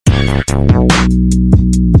Hey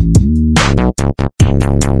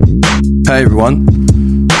everyone,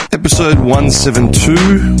 episode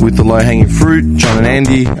 172 with the low-hanging fruit, John and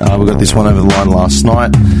Andy. We got this one over the line last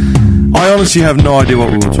night. I honestly have no idea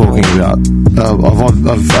what we were talking about.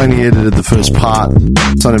 I've only edited the first part.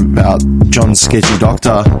 Something about John's sketchy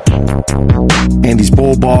doctor, Andy's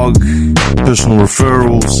ball bog, personal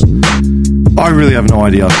referrals. I really have no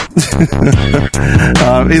idea.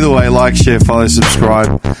 Either way, like, share, follow,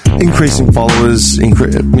 subscribe, increasing followers,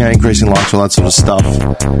 increasing likes, all that sort of stuff.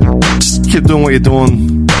 Just keep doing what you're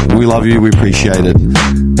doing. We love you. We appreciate it.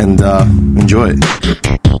 And enjoy it.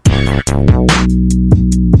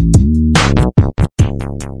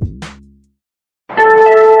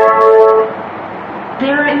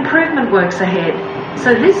 There are improvement works ahead,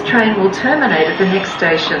 so this train will terminate at the next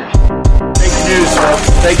station. Fake news, folks.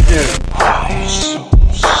 Fake news.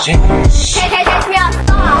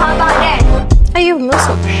 How about that? Are you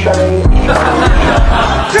Muslim?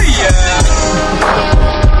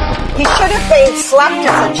 He should have been slapped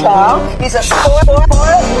as a child. He's a spoiled little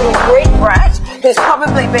Greek brat who's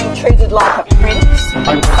probably been treated like a prince.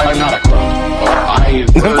 I'm not a crook.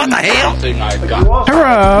 What the hell?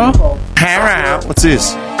 Hello. Hello. What's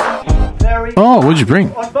this? Oh, what'd you bring?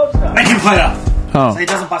 Vacuum cleaner. Oh. So he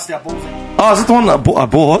doesn't bust our balls in. Oh, is it the one that I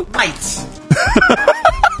bought? Mates.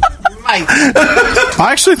 I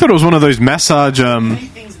actually thought it was one of those massage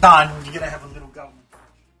Anything's done, you're going to have a little go.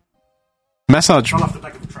 massage Roll off the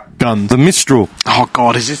back of the truck. guns. The Mistral. Oh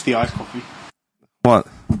god, is this the iced coffee? What?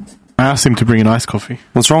 I asked him to bring an iced coffee.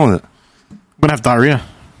 What's wrong with it? I'm gonna have diarrhea.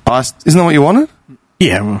 Isn't that what you wanted?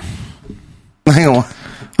 Yeah, well, Hang on.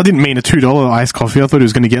 I didn't mean a $2 iced coffee. I thought he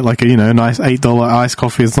was going to get like a nice $8 iced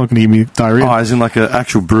coffee. It's not going to give me diarrhea. Oh, as in like an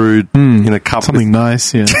actual brewed in a cup. Something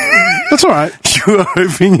nice, yeah. That's all right. You were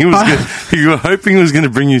hoping he was going to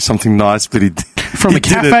bring you something nice, but he From a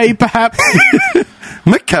cafe, perhaps.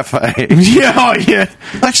 McCafe. Yeah, oh yeah.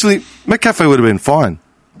 Actually, McCafe would have been fine.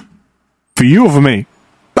 For you or for me?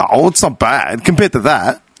 Oh, it's not bad compared to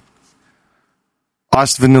that.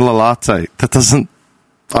 Iced vanilla latte. That doesn't.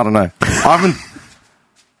 I don't know. I haven't.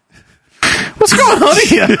 What's going on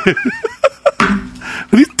here?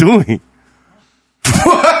 What are you doing?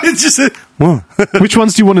 What? It's just what? Which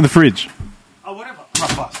ones do you want in the fridge? Oh, whatever.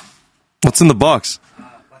 Not fast. What's in the box?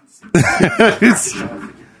 It's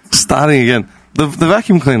starting again. The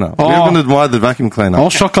vacuum cleaner. We haven't admired the vacuum cleaner.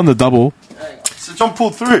 I'll shotgun the double. So John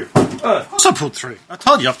pulled through. Of course I pulled through. I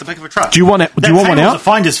told you off the back of a truck. Do you want it? Do you want one It was out? a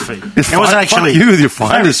finder's fee. It wasn't actually. Fuck you with your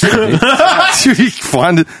finder's fee.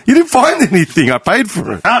 You didn't find anything. I paid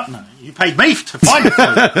for it. No, you paid me to find it for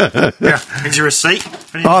you. Yeah, here's your receipt.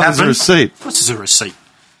 Oh, there's a receipt. Of course there's a receipt.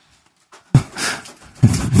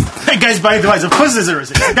 It goes both ways. Of course there's a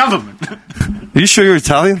receipt. It's the government. Are you sure you're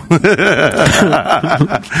Italian? Hey,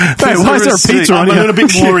 why is there a pizza on I'm a here? little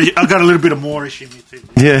bit more. I've got a little bit of Moorish in me too.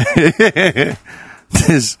 Yeah.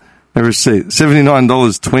 There's a receipt.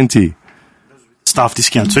 $79.20. Staff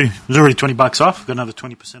discount too. It was already $20 off. Got another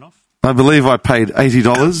 20% off. I believe I paid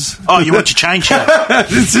 $80. Oh, you want your change here?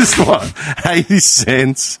 It's just what? 80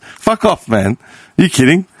 cents. Fuck off, man. Are you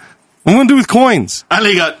kidding? I'm going to do with coins. I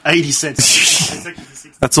only got 80 cents.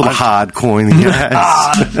 That's all the hard coin he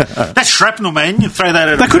has. That's shrapnel, man. You throw that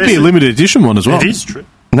at That could be a limited edition one as well. It is true.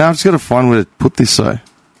 Now I've just got to find where to put this, so.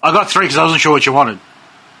 I got 3 because I wasn't sure what you wanted.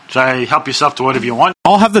 So help yourself to whatever you want.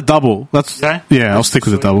 I'll have the double. That's Yeah? yeah. I'll stick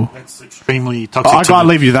with the double. That's extremely toxic. I'll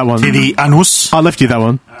leave you that one. To the anus. I left you that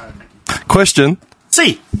one. Question.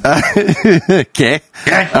 See. Okay.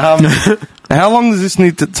 How long does this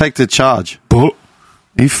need to take to charge? But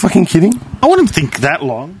Are you fucking kidding? I wouldn't think that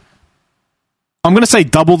long. I'm going to say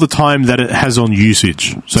double the time that it has on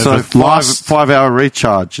usage. So if it lasts 5 hour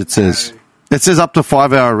recharge, it says. It says up to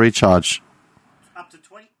 5 hour recharge. Up to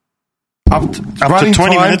 20. Up to to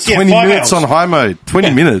 20 minutes? Yeah, 20 5 minutes hours. on high mode. 20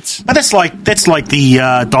 minutes. But that's like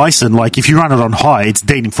the Dyson. Like if you run it on high, it's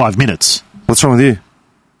dead in 5 minutes. What's wrong with you?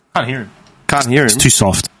 Can't hear him. Can't hear him. It's too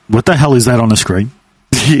soft. What the hell is that on the screen?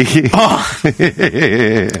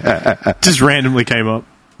 just randomly came up.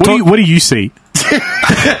 What do you see?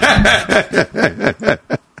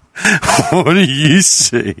 What do you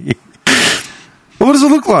see? What does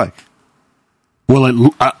it look like? Well,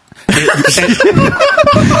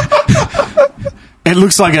 it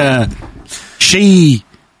looks like a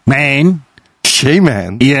she-man.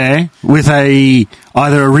 She-man? Yeah, with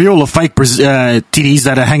either a real or fake titties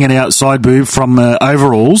that are hanging out side boob from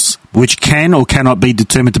overalls, which can or cannot be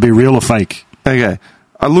determined to be real or fake. Okay.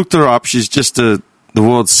 I looked her up. She's just the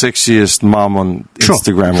world's sexiest mum on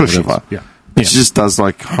Instagram or whatever. Yeah. She just does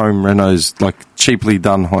like home renos, like cheaply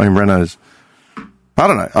done home renos. I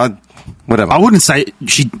don't know. whatever. I wouldn't say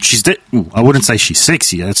I wouldn't say she's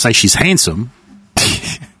sexy. I'd say she's handsome.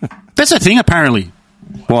 That's a thing, apparently.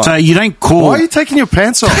 Why? So you don't call. Why are you taking your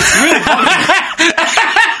pants off?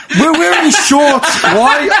 We're wearing shorts.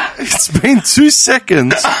 Why? It's been 2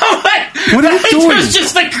 seconds. What are you doing? It was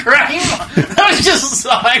just a cream. I was just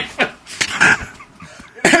like.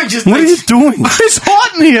 What are you doing? It's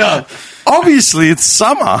hot in here. Obviously, it's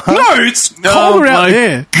summer. No, it's colder out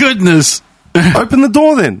there. Goodness. Open the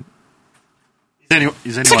door then.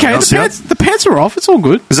 Is It's okay. The pants are off. It's all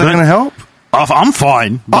good. Is that going to help? I'm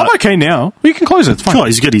fine. I'm okay now. You can close it. It's fine. Sure,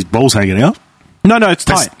 he's got his balls hanging out. No, it's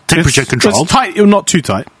tight. Temperature controlled. It's tight. Not too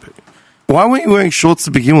tight. Why weren't you wearing shorts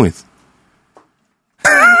to begin with?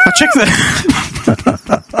 I checked that.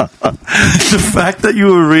 The fact that you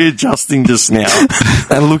were readjusting just now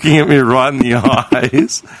and looking at me right in the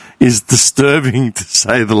eyes is disturbing, to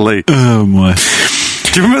say the least. Oh, my.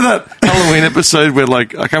 Do you remember that Halloween episode where,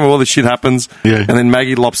 like, I can't remember all this shit happens, and then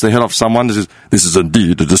Maggie lops the head off someone and says, "This is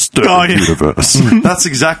indeed a disturbing universe." That's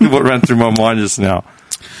exactly what ran through my mind just now.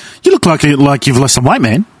 You look like you've lost some weight,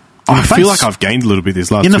 man. I feel like I've gained a little bit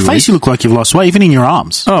this last in the 2 face, weeks. you look like you've lost weight, even in your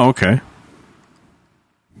arms. Oh, okay.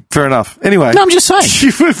 Fair enough. Anyway. No, I'm just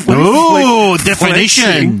saying. Oh,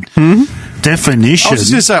 definition. Definition. I was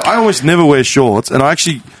just going to say, I almost never wear shorts, and I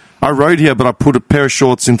rode here, but I put a pair of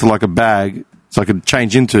shorts into, like, a bag so I could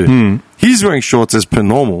change into. He's wearing shorts as per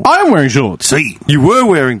normal. I am wearing shorts. See. You were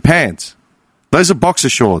wearing pants. Those are boxer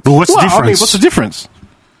shorts. Well, what's the difference? I mean, what's the difference?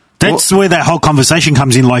 That's where that whole conversation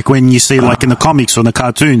comes in, like when you see, like in the comics or in the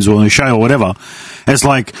cartoons or in the show or whatever. It's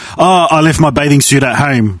like, oh, I left my bathing suit at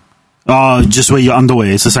home. Oh, just wear your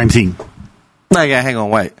underwear. It's the same thing. Okay, hang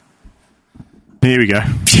on, wait. Here we go.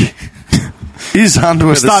 Is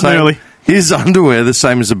underwear the same? Early. Is underwear the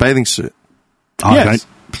same as a bathing suit? Yes.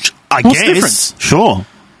 I What's guess. the difference? Sure.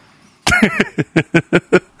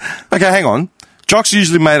 Okay, hang on. Jock's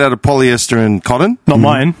usually made out of polyester and cotton. Not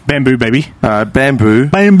mine. Bamboo, baby. Bamboo.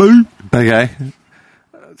 Bamboo. Okay.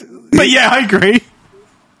 But yeah, I agree.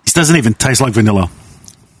 This doesn't even taste like vanilla.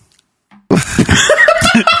 Do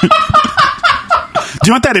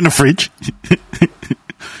you want that in the fridge?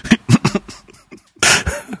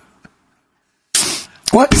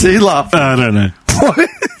 What's he laughing? I don't know.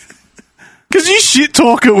 Because you shit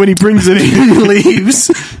talk it when he brings it in and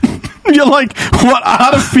leaves. You're like, what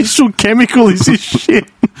artificial chemical is this shit?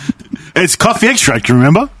 It's coffee extract, you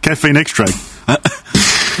remember? Caffeine extract.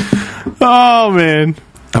 Oh, man.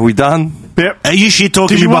 Are we done? Yep. Are you shit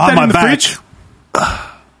talking Did me you want behind that my in the back? fridge?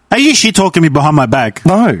 Are you shit talking me behind my back?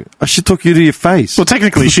 No. I should talk you to your face. Well,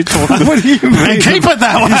 technically, shit talk. What do you mean? And keep it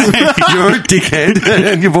that way. You're a dickhead,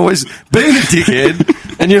 and you've always been a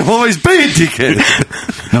dickhead, and you'll always be a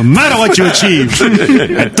dickhead. No matter what you achieve,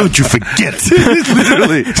 don't you forget.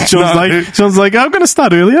 Literally. Sean's like, I'm going to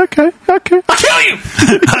start early. Okay. I'll kill you.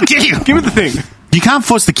 I'll kill you. Give me the thing. You can't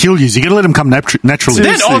force the kills. You got to let them come naturally.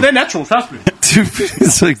 They're natural, trust me.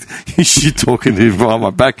 It's like, you shit talking to you behind my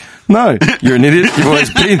back. No, you're an idiot. You've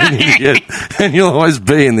always been an idiot, and you'll always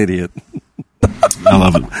be an idiot. I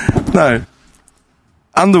love it. No.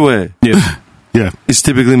 Underwear. Yeah. Is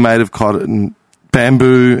typically made of cotton,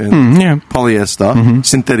 bamboo, and polyester,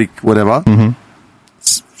 synthetic, whatever.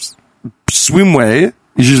 Swimwear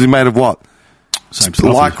is usually made of what? Same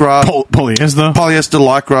stuff. Lycra, Polyester. polyester,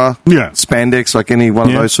 lycra, spandex, like any one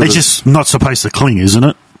of those sort It's of. just not supposed to cling, isn't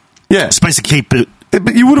it? Yeah. It's supposed to keep it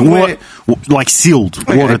But you wouldn't wear. like sealed,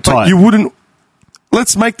 Okay, watertight. but you wouldn't.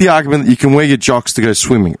 Let's make the argument that you can wear your jocks to go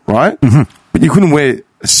swimming, right? But you couldn't wear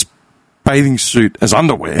a bathing suit as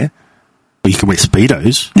underwear. Well, you can wear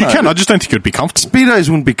Speedos. You can. I just don't think it would be comfortable. Speedos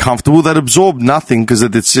wouldn't be comfortable. They'd absorb nothing because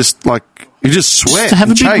it's just like you just sweat. Just to have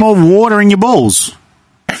a and bit chafe. more water in your balls.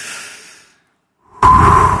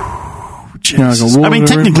 I mean,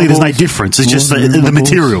 technically, there's no difference. It's just the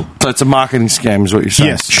material. So it's a marketing scam, is what you're saying.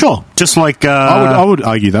 Yes. Sure. Just like... I would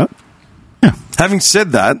argue that. Having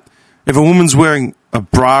said that, if a woman's wearing a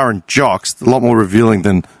bra and jocks, it's a lot more revealing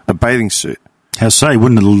than a bathing suit. How say?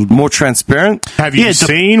 Wouldn't it... More transparent. Have you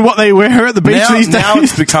seen what they wear at the beach these days? Now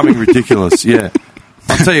it's becoming ridiculous, yeah.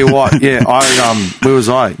 I'll tell you what, yeah, where was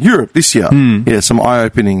I? Europe this year. Yeah, some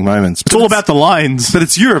eye-opening moments. It's all about the lines. But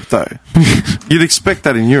it's Europe, though. You'd expect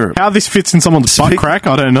that in Europe. How this fits in someone's butt crack,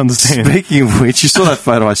 I don't understand. Speaking of which, you saw that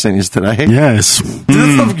photo I sent you today? Yes. Dude,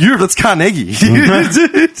 that's not Europe, that's Carnegie. Dude,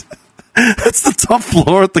 that's the top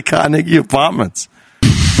floor at the Carnegie Apartments.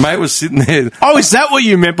 Mate was sitting there. Oh, is that what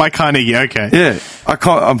you meant by Carnegie? Okay. Yeah.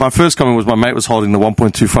 My first comment was my mate was holding the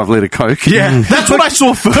 1.25 litre Coke. Yeah, that's what I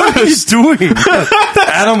saw first. What are you doing?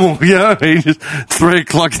 Animal, you know, he just 3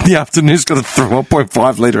 o'clock in the afternoon, he's got a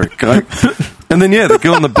 1.5 litre of Coke. And then, the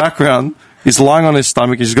girl in the background is lying on her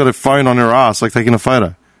stomach and she's got her phone on her ass, like taking a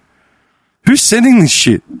photo. Who's sending this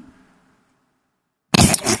shit?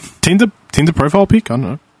 Tinder profile pic? I don't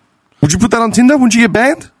know. Would you put that on Tinder? Wouldn't you get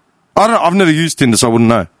banned? I don't know. I've never used Tinder, so I wouldn't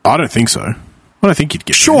know. I don't think so. I don't think you'd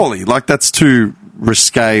get Surely, like that's too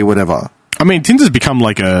risque, whatever. I mean, Tinder's become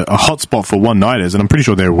like a hotspot for one-nighters, and I'm pretty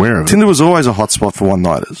sure they're aware of it. Tinder was always a hotspot for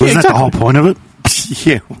one-nighters. Wasn't that the whole point of it?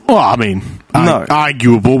 Yeah. Well, I mean, No.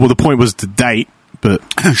 arguable. Well, the point was to date, but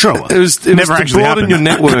Sure. It was Never to actually broaden happened. your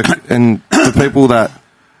network and the people that,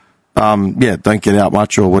 don't get out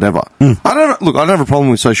much or whatever. I don't have a problem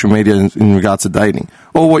with social media in regards to dating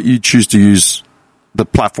or what you choose to use the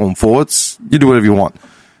platform for. You do whatever you want.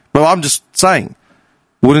 But I'm just saying,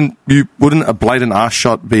 wouldn't a blatant ass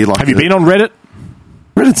shot be like? have you been on Reddit?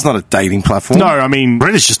 Reddit's not a dating platform. No, I mean,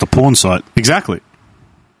 Reddit's just a porn site. exactly.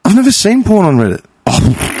 I've never seen porn on Reddit.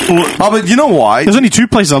 But you know why? There's only two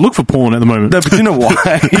places I look for porn at the moment. No, but you know why?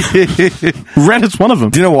 Reddit's one of them.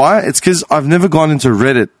 Do you know why? It's because I've never gone into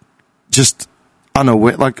Reddit just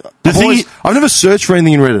unaware. Like, I've never searched for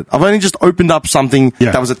anything in Reddit. I've only just opened up something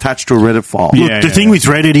that was attached to a Reddit file. Yeah. Look, the thing with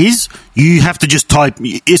Reddit is you have to just type.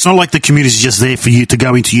 It's not like the community is just there for you to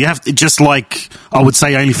go into. You have to, just like I would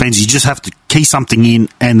say OnlyFans. You just have to key something in,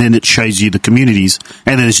 and then it shows you the communities,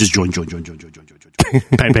 and then it's just join.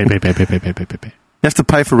 Pay. You have to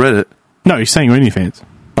pay for Reddit. No, he's saying OnlyFans.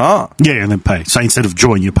 Ah. Yeah, and then pay. So instead of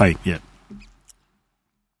join, you pay. Yeah.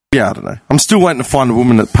 Yeah, I don't know. I'm still waiting to find a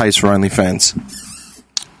woman that pays for OnlyFans.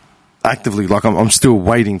 Actively, like I'm still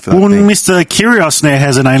waiting for that Well, thing. Mr. Curios now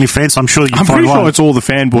has an OnlyFans. I'm sure you can I'm find pretty one. sure it's all the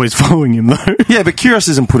fanboys following him, though. Yeah, but Curious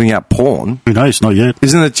isn't putting out porn. Who knows? Not yet.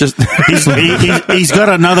 Isn't it just... He's got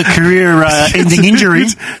another career-ending injury.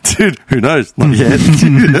 Dude, who knows? Not yet.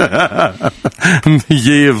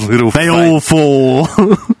 Ye of little They faith. all fall.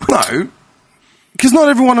 No. Because not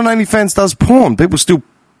everyone on OnlyFans does porn. People still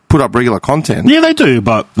put up regular content. Yeah, they do,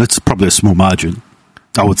 but it's probably a small margin,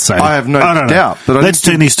 I would say. I have no don't know. doubt, but I Let's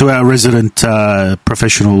think- turn this to our resident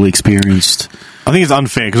professional experienced. I think it's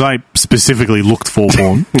unfair because I specifically looked for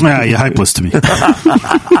porn. Ah, you're hopeless to me.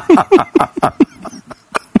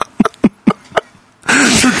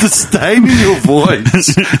 The disdain in your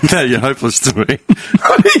voice. No, you're hopeless to me.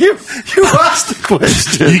 you asked the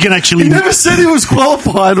question. You can actually... He never said he was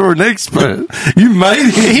qualified or an expert. You made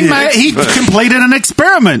him He expert. completed an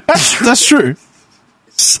experiment. That's true.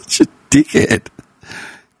 Such a dickhead.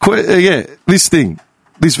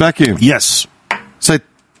 This vacuum. Yes. So,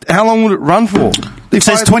 how long would it run for? It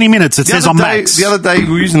says 20 minutes. It says on max. The other day,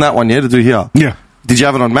 we were using that one, to do here. Yeah. Did you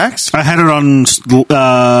have it on max? I had it on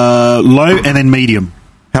low and then medium.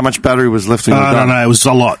 How much battery was left in your I don't know. It was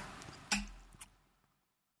a lot.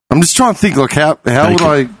 I'm just trying to think, like, how would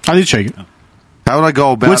I did check it. how would I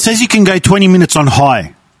go about Well, it says you can go 20 minutes on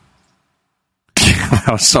high. That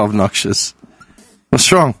was so obnoxious. What's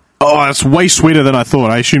wrong? Oh, it's way sweeter than I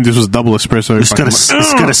thought. I assumed this was a double espresso. It's got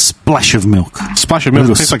a splash of milk. splash of milk. It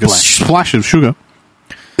little tastes like a splash. splash of sugar.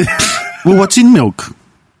 Well, what's in milk?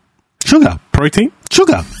 Sugar. Protein?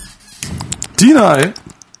 Sugar. Do you know,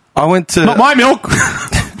 I went to... Not my milk.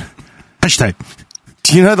 Hashtag.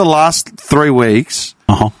 Do you know the last 3 weeks,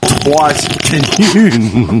 Uh-huh. twice,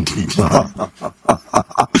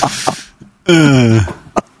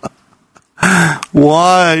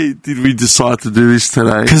 Why did we decide to do this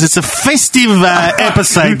today? Because it's a festive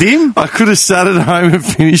episode, Dim. I could have sat at home and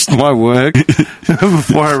finished my work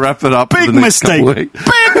before I wrap it up. for Big the next mistake. couple of weeks.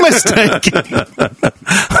 Big mistake.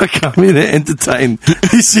 I come here to entertain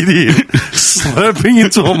this idiot slurping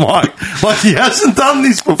into a mic like he hasn't done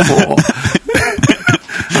this before.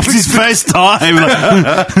 It's his first time.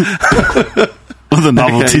 What the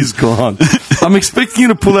novelty. Okay, he's gone. I'm expecting you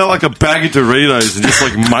to pull out like a bag of Doritos and just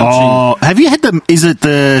like munching. Oh, have you had the? Is it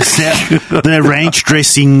the ranch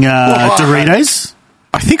dressing Doritos?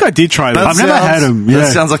 I think I did try that. I've never had 'em, yeah.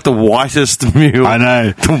 That sounds like the whitest meal. I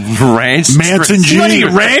know. The ranch Mountain dressing. Dew. Bloody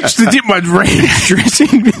ranch to dip my ranch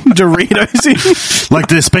dressing Doritos in. Like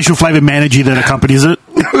the special flavour manager that accompanies it,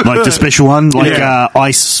 like the special one, like Yeah.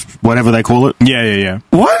 ice, whatever they call it. Yeah.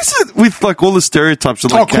 Why is it with like all the stereotypes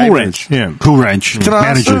of like Cool gamers? Ranch. Yeah. Cool Ranch Can I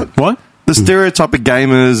ask manager. that? What? The stereotype of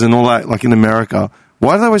gamers and all that, like in America,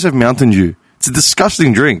 why do they always have Mountain Dew? It's a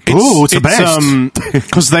disgusting drink. Ooh, it's the best.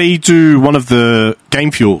 Because they do one of the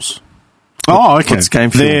game fuels. Oh, okay. What's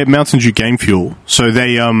game fuel? They're Mountain Dew game fuel. So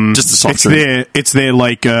they Just a soft it's drink. their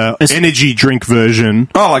like energy drink version.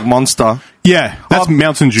 Oh, like Monster. Yeah, that's Oh,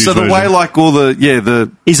 Mountain Dew's So the version. way like all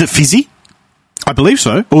the Is it fizzy, I believe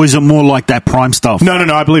so. or is it more like that prime stuff? No,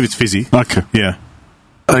 I believe it's fizzy. Okay. Yeah.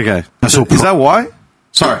 okay. That's all Is that why?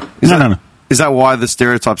 Sorry. No. Is that why the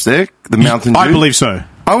stereotype's there? The Mountain Dew? I believe so.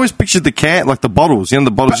 I always pictured the can, like the bottles. You know,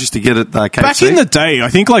 the bottles used to get at KFC. Back in the day, I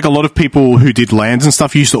think like a lot of people who did lands and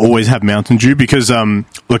stuff used to always have Mountain Dew because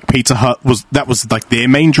like Pizza Hut was like their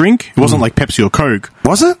main drink. It wasn't like Pepsi or Coke.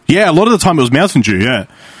 Was it? Yeah, a lot of the time it was Mountain Dew, yeah.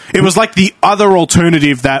 It was like the other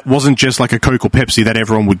alternative that wasn't just like a Coke or Pepsi that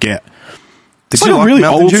everyone would get. It's like you a like really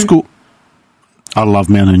Mountain old Dew? school. I love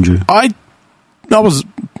Mountain Dew. I was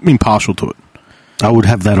impartial to it. I would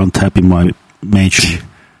have that on tap in my mansion.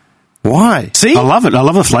 Why? See? I love it. I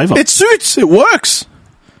love the flavour. It suits. It works.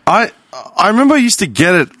 I remember I used to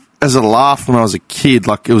get it as a laugh when I was a kid.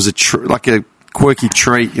 Like it was like a quirky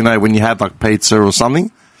treat, you know, when you had like pizza or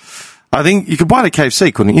something. I think you could buy it at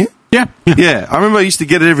KFC, couldn't you? Yeah. Yeah. I remember I used to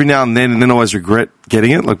get it every now and then always regret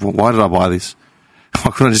getting it. Like, well, why did I buy this? Why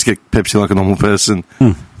couldn't I just get Pepsi like a normal person?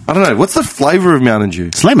 I don't know. What's the flavour of Mountain Dew?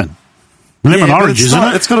 It's lemon. Lemon Yeah, but orange, it's isn't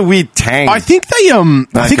not- it? It's got a weird tang. I think they I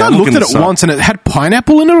think Okay, I I'm looked looking at it this up. once and it had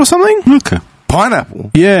pineapple in it or something. Okay. Pineapple?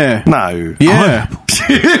 Yeah. No. Yeah.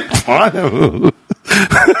 Pineapple.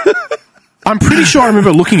 I'm pretty sure I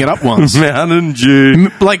remember looking it up once. Mountain Dew.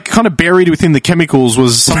 Like, kind of buried within the chemicals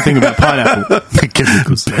was something about pineapple.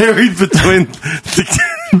 Chemicals. Buried between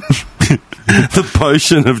the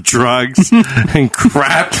potion of drugs and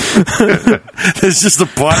crap. There's just a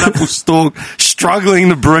pineapple stalk struggling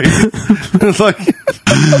to breathe. It's like,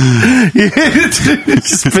 it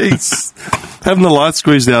just speaks. Having the light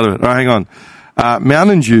squeezed out of it. All right, hang on.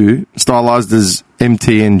 Mountain Dew, stylized as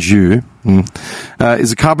MTN Dew,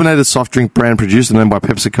 is a carbonated soft drink brand produced and owned by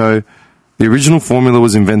PepsiCo. The original formula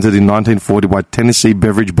was invented in 1940 by Tennessee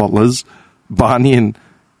beverage bottlers Barney and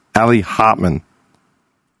Ali Hartman.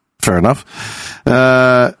 Fair enough.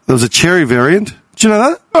 There was a cherry variant. Did you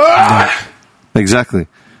know that? Exactly.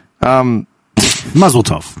 Mazel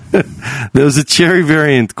tov. There was a cherry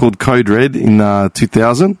variant called Code Red in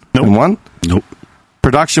 2001. Nope.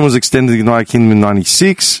 Production was extended to the United Kingdom in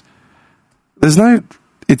 96.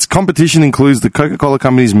 Its competition includes the Coca-Cola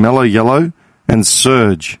Company's Mellow Yellow and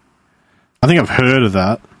Surge. I think I've heard of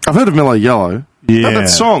that. I've heard of Mellow Yellow. Yeah. That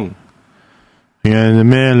song. Yeah, the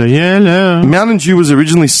mellow yellow. Mountain Dew was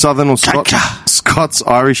originally Southern or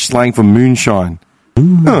Scots-Irish slang for moonshine.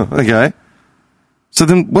 Oh, okay. So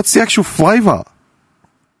then what's the actual flavour?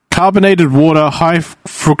 Carbonated water, high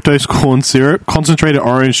fructose corn syrup, concentrated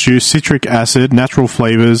orange juice, citric acid, natural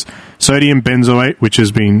flavors, sodium benzoate, which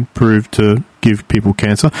has been proved to give people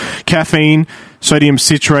cancer, caffeine, sodium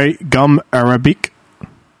citrate, gum arabic.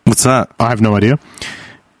 What's that? I have no idea.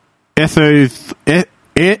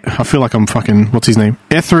 I feel like I'm fucking, what's his name?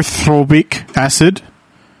 Erythrobic acid,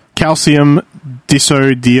 calcium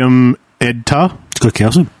disodium edta, It's got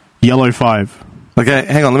calcium. yellow 5. Okay,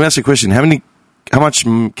 hang on. Let me ask you a question. How much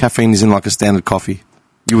caffeine is in like a standard coffee?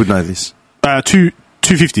 You would know this.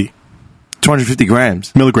 250 250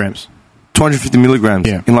 grams. milligrams. 250 milligrams.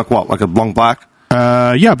 Yeah. In like what? Like a Blanc Black?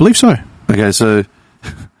 Yeah, I believe so. Okay, so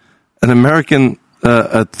an American,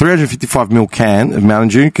 a 355 ml can of Mountain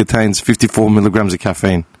Dew contains 54 milligrams of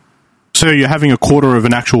caffeine. So you're having a quarter of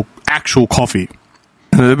an actual coffee.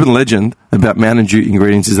 An urban legend about Mountain Dew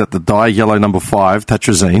ingredients is that the dye yellow number 5,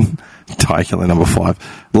 tetrazine, dye yellow number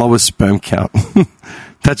 5, lowers sperm count.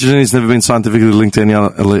 Tetrazine has never been scientifically linked to any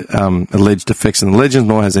other alleged effects in the legend,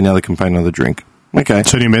 nor has any other component of the drink. Okay.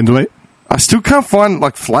 Sodium benzoate. I still can't find,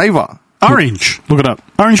 like, flavour. Orange. Look it up.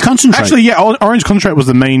 Orange concentrate. Actually, yeah, orange concentrate was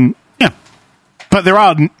the main. yeah. But there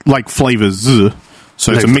are, like, flavors.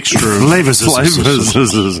 So it's a mixture of Flavors.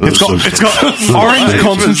 It's got orange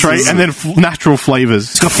concentrate and then natural flavors.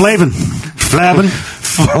 It's got flavin. Flavin.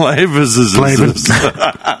 Flavors. Flavin.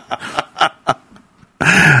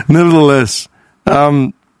 Nevertheless,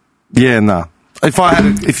 yeah, nah.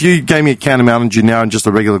 If you gave me a can of Mountain Dew now in just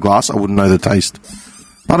a regular glass, I wouldn't know the taste.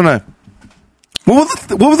 I don't know.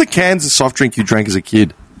 What were the cans of soft drink you drank as a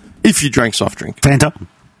kid? If you drank soft drink. Fanta.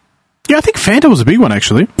 Yeah, I think Fanta was a big one,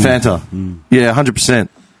 actually. Fanta. Yeah, 100%.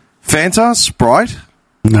 Fanta, Sprite.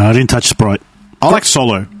 No, I didn't touch Sprite. I like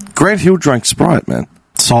Solo. Grant Hill drank Sprite, man.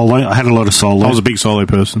 Solo. I had a lot of Solo. I was a big Solo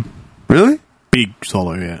person. Really? Big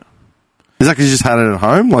Solo, yeah. Is that because you just had it at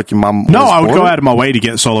home? Like your mum? No, always I would bought go it? out of my way to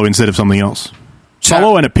get Solo instead of something else.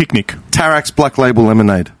 Solo and a picnic. Tarax Black Label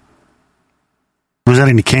Lemonade. Was that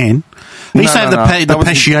in a can? They used to have the That was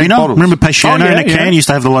in big Pasciano. bottles. Remember Pasciano Oh, yeah, in a can? yeah. Used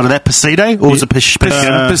to have a lot of that. Pasito? Or was it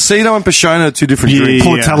Pasciano? Pasito and Pashona are two different Yeah, drinks.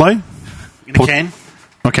 yeah. Portello? In a can?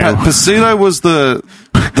 Okay. Pasito was the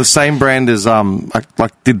same brand as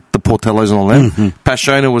like did the Portellos and all that.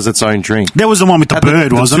 Pashona was its own drink. That was the one with the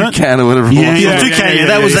bird, wasn't it? Toucan or whatever. it Yeah, was. yeah, toucan. Yeah,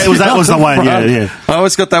 that was the one. Yeah, yeah. I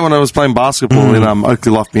always got that when I was playing basketball in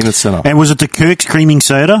Oakley Loft Unit Centre. And was it the Kirk's creaming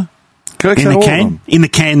soda? Kirk's In had the all of can? them. In the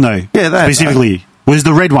can, though. Yeah, that- specifically. was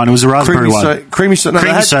the red one. It was the raspberry one. Creamy soda. No, Creamy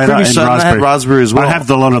they had soda creamy and soda. They had raspberry as well. I have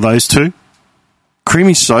a lot of those too.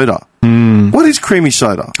 Creamy soda. What is creamy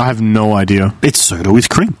soda? I have no idea. It's soda with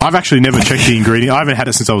cream. I've actually never checked the ingredient. I haven't had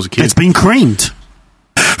it since I was a kid. It's been creamed.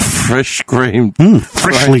 Fresh creamed.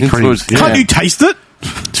 Freshly creamed. Yeah. Can't you taste it?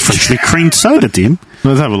 It's freshly creamed soda, Tim.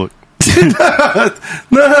 Let's have a look.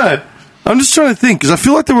 No. I'm just trying to think, because I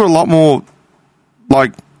feel like there were a lot more,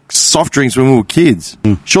 like, soft drinks when we were kids.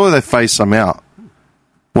 Surely they phased some out.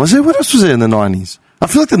 Was there? What else was there in the 90s? I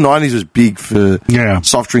feel like the 90s was big for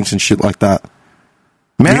soft drinks and shit like that.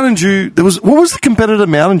 Mountain Dew, what was the competitor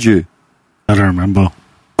Mountain Dew? I don't remember.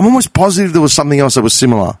 I'm almost positive there was something else that was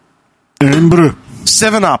similar.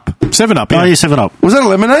 7-Up. 7-Up, yeah. Oh, yeah, 7-Up. Was that a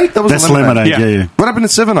lemonade? That was That's a lemonade. lemonade, yeah. What happened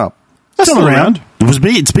to 7-Up? That's still around. It was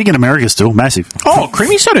big. It's big in America still. Massive. Oh,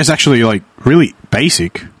 creamy soda is actually, like, really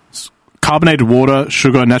basic. It's carbonated water,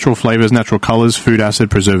 sugar, natural flavors, natural colors, food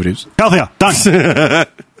acid, preservatives. Healthier. Done.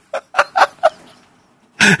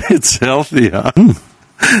 It's healthier.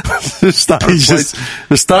 Start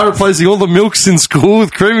replacing all the milks in school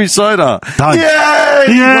with creamy soda. Done. Yay!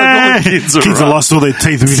 Yeah. Like, Kids are have lost all their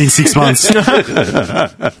teeth within 6 months.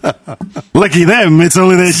 Lucky them. It's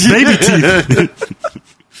only their baby teeth.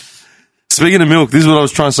 Speaking of milk, this is what I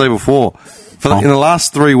was trying to say before. In the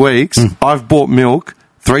last 3 weeks, I've bought milk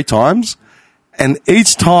 3 times, and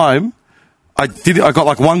each time I got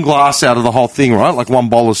like 1 glass out of the whole thing, right? Like 1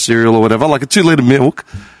 bowl of cereal or whatever, like a 2-litre milk.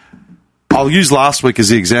 I'll use last week as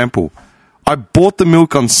the example. I bought the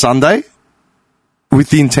milk on Sunday with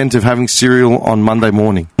the intent of having cereal on Monday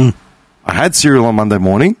morning. I had cereal on Monday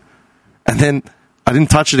morning, and then I didn't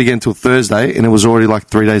touch it again until Thursday, and it was already like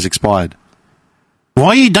 3 days expired.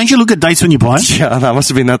 Don't you look at dates when you buy it? Yeah, I must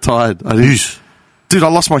have been that tired. Dude, I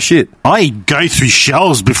lost my shit. I go through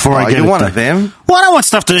shelves before I get you're it. one of them. Well, I don't want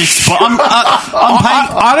stuff to expire.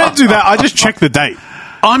 I don't do that. I just check the date.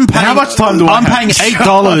 I'm paying, How much time do I I'm have? paying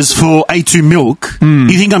 $8 for A2 milk.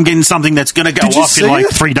 You think I'm getting something that's going to go off in like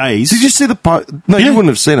 3 days? Did you see the post? No, you wouldn't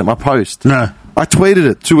have seen it. My post. No. I tweeted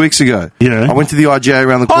it 2 weeks ago. Yeah. I went to the IGA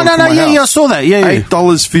around the corner Oh, from my house. I saw that. Yeah.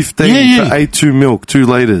 $8.15 for A2 milk, 2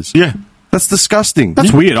 litres. Yeah. That's disgusting.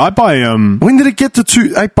 That's weird. I buy When did it get to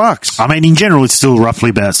 $8? I mean, in general, it's still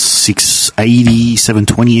roughly about $6.80,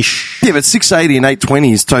 $7.20-ish. Yeah, but $6.80 and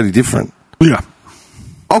 $8.20 is totally different. Yeah.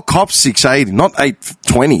 I'll cop $6.80, not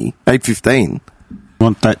 $8.20, $8.15.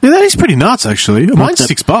 Want that? Yeah, that is pretty nuts, actually. Mine's that-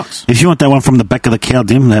 $6. If you want that one from the back of the cow,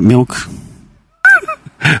 Dim, that milk.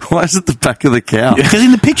 Why is it the back of the cow? Because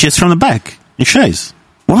in the picture, it's from the back. It shows.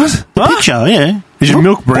 What? The picture, yeah. Is your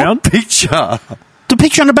milk brown? What picture? The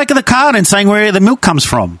picture on the back of the card and saying where the milk comes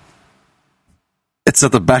from. It's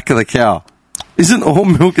at the back of the cow. Isn't all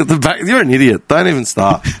milk at the back? You're an idiot. Don't even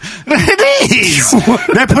start. It is.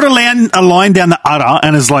 They put a line down the udder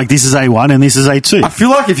and it's like, this is A1 and this is A2. I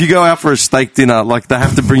feel like if you go out for a steak dinner, like they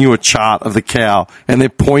have to bring you a chart of the cow and they're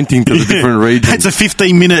pointing to the different regions. It's a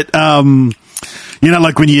 15-minute,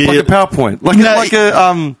 like when you... Like a PowerPoint.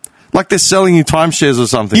 Like they're selling you timeshares or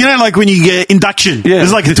something. You know, like when you get induction. Yeah.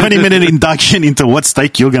 There's like a 20-minute induction into what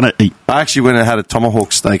steak you're going to eat. I actually went and had a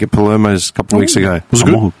tomahawk steak at Palermo's a couple of weeks ago. Was it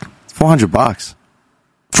good? $400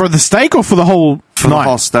 For the steak or for the whole for night? the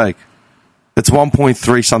whole steak. It's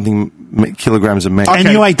 1.3 something kilograms of meat. And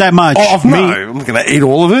you ate that much? Oh, of No, meat. I'm not going to eat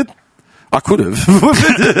all of it. I could have.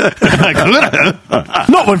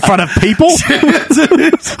 Not in front of people. I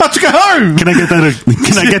took it home. Can I get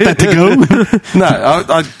that to go? No,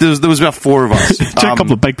 there was about 4 of us. Check a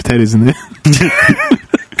couple of baked potatoes in there.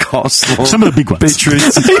 Coleslaw, Some of the big ones.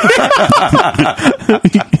 beetroots.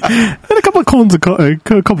 And a couple of corns. A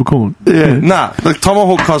couple of corn. Yeah, the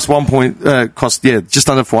tomahawk cost just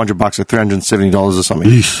under $400, like $370 or something.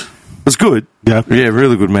 Yeesh. It was good. Yeah. Yeah,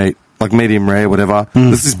 really good meat. Like medium rare, whatever.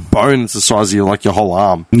 There's this bone that's the size of your whole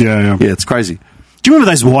arm. Yeah. Yeah, it's crazy. Do you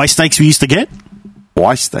remember those Y steaks we used to get?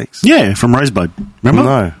 Y steaks? Yeah, from Rosebud. Remember?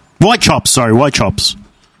 No. White chops.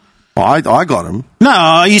 I got them. No,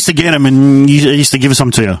 I used to get them and you used to give some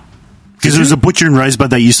to you. Because there was a butcher in Rosebud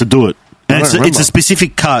that used to do it. And I don't it's a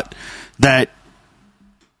specific cut that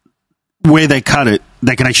where they cut it,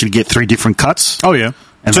 they can actually get 3 different cuts. Oh, yeah.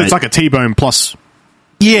 And So it's like a T-bone plus.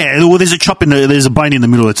 Yeah, well, there's a bone in the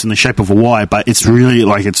middle that's in the shape of a Y, but it's really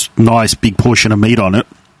like it's nice big portion of meat on it.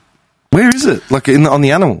 Where is it? Like on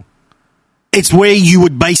the animal? It's where you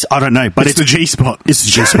would base. I don't know, but It's the G-spot. It's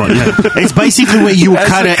the G spot. Yeah, it's basically where you would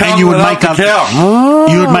cut it and you would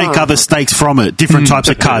make other steaks from it, different types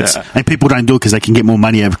of cuts, and people don't do it because they can get more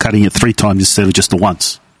money out of cutting it 3 times instead of just the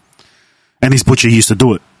once. And this butcher used to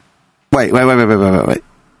do it. Wait.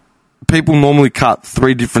 People normally cut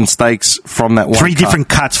 3 different steaks from that one 3 cut. different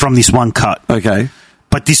cuts from this one cut. Okay.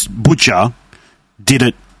 But this butcher did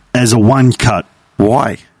it as a one cut.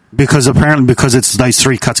 Why? Because it's those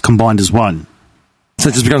 3 cuts combined as one. So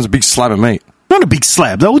it just becomes a big slab of meat. Not a big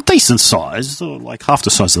slab. They were decent size. They were like half the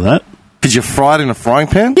size of that. Did you fry it in a frying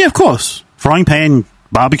pan? Yeah, of course. Frying pan,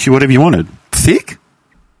 barbecue, whatever you wanted. Thick?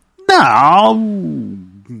 No,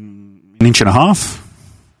 an inch and a half.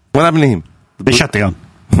 What happened to him? They shut down.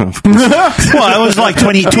 Well, it was like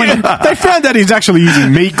 20. They found that he's actually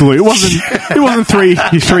using meat glue. It wasn't 3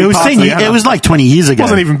 It was like 20 years ago. It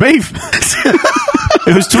wasn't even beef.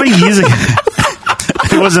 It was 20 years ago.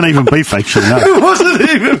 It wasn't even beef, actually, no. It wasn't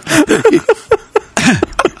even beef.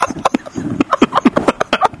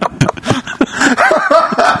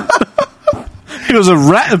 It was a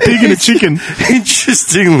rat, a pig, and a chicken.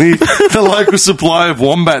 Interestingly, the local supply of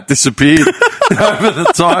wombat disappeared over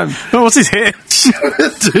the time. Oh, what's his hair?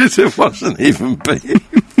 Dude, it wasn't even beef.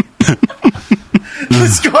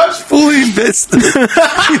 This guy's fully invested in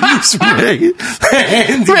this meat.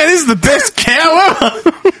 And Man, this is the best cow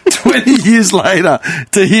ever. 20 years later,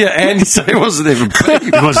 to hear Andy say it wasn't even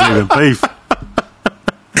beef. It wasn't even beef.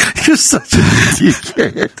 You're such a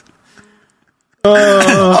dickhead.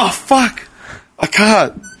 Oh, fuck. I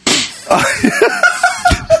can't.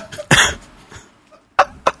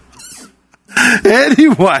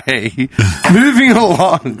 Anyway, moving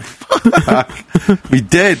along. Fuck. Me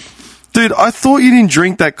dead. Dude, I thought you didn't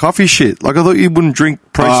drink that coffee shit. Like, I thought you wouldn't drink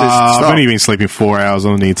processed stuff. I've only been sleeping 4 hours.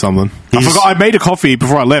 I need something. I forgot. I made a coffee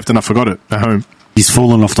before I left, and I forgot it at home. He's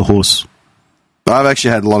fallen off the horse. I've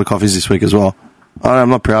actually had a lot of coffees this week as well. I'm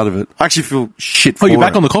not proud of it. I actually feel shit for Oh, you're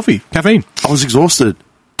back it. on the coffee. Caffeine. I was exhausted.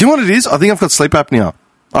 Do you know what it is? I think I've got sleep apnea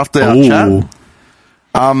after our chat.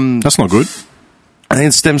 That's not good. I think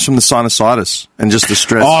it stems from the sinusitis and just the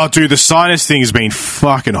stress. Oh, dude, the sinus thing has been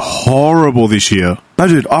fucking horrible this year. No,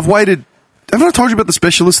 dude, I've waited. Haven't I told you about the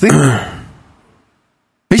specialist thing? Are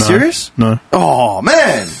you serious? No. Oh,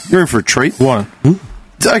 man. You're in for a treat. What?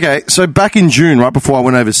 Okay, so back in June, right before I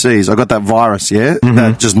went overseas, I got that virus, yeah?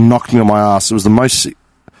 That just knocked me on my ass. It was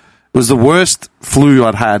the worst flu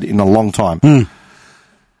I'd had in a long time.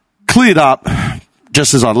 Cleared up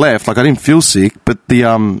just as I left. Like, I didn't feel sick, but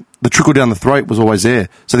the trickle down the throat was always there.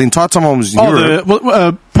 So the entire time I was in Europe...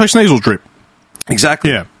 the post-nasal drip.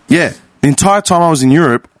 Exactly. Yeah. Yeah. The entire time I was in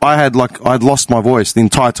Europe, I'd lost my voice the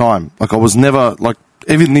entire time. Like, I was never, like,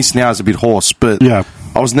 even this now is a bit hoarse, but Yeah.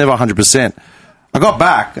 I was never 100%. I got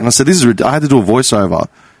back and I said, I had to do a voiceover,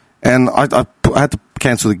 and I had to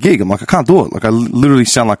cancel the gig. I'm like, I can't do it. Like, I literally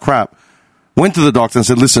sound like crap. Went to the doctor and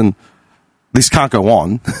said, listen, this can't go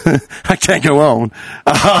on. I can't go on.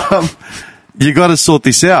 You got to sort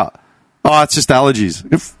this out. Oh, it's just allergies.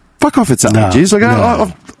 Fuck off, it's allergies.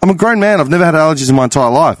 I'm a grown man. I've never had allergies in my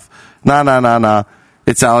entire life. Nah.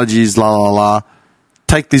 It's allergies, la.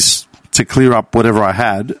 Take this to clear up whatever I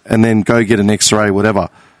had and then go get an x-ray, whatever.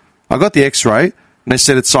 I got the x-ray and they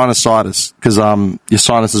said it's sinusitis because your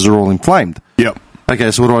sinuses are all inflamed. Yep.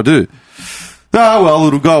 Okay, so what do? Oh, well,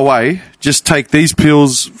 it'll go away. Just take these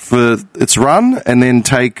pills for its run and then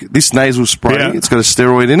take this nasal spray. Yeah. It's got a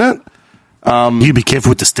steroid in it. You be careful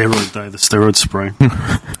with the steroid, though, the steroid spray.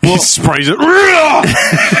 He sprays it.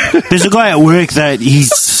 There's a guy at work that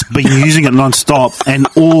he's been using it non-stop, and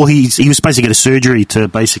he was supposed to get a surgery to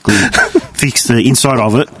basically fix the inside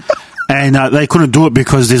of it, and they couldn't do it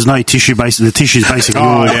because there's no tissue. The tissue's basically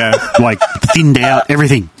all like thinned out,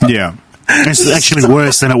 everything. Yeah. It's actually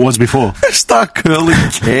worse than it was before. Start curling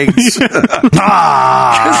kegs.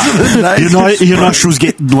 Your nostrils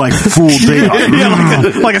get like full deep.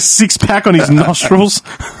 Like a 6-pack on his nostrils.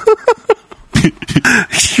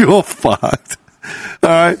 You're fucked. All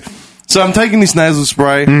right. So I'm taking this nasal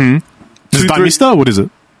spray. Just Dimista? What is it?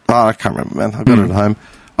 Oh, I can't remember, man. I've got it at home.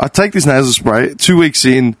 I take this nasal spray. 2 weeks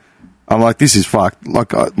in, I'm like, this is fucked.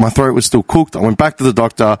 Like, my throat was still cooked. I went back to the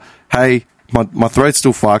doctor. Hey, my throat's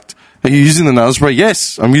still fucked. Are you using the nasal spray?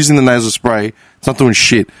 Yes, I'm using the nasal spray. It's not doing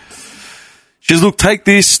shit. She goes, look, take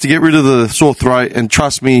this to get rid of the sore throat, and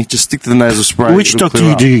trust me, just stick to the nasal spray. Which doctor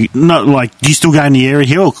do you do? Not like, do you still go in the area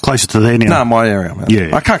here or closer to there now? No, my area, man.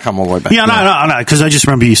 Yeah. I can't come all the way back. Yeah, no, because I just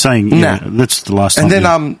remember you saying, that's the last time. And then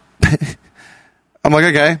I'm like,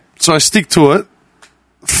 okay. So I stick to it.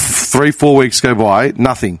 3-4 weeks go by,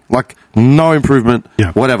 nothing. Like, no improvement,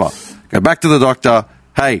 whatever. Go back to the doctor.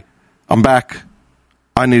 Hey, I'm back.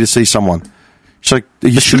 I need to see someone. She's like, are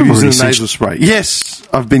you still using the nasal spray? Yes,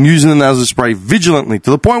 I've been using the nasal spray vigilantly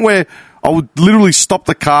to the point where I would literally stop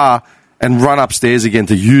the car and run upstairs again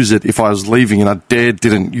to use it if I was leaving and I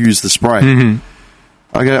didn't use the spray.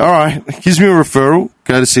 I go, all right, gives me a referral,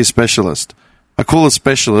 go to see a specialist. I call a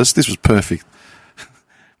specialist. This was perfect.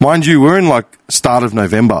 Mind you, we're in like start of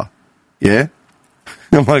November. Yeah?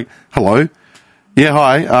 I'm like, hello? Yeah,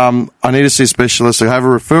 hi. I need to see a specialist. I have a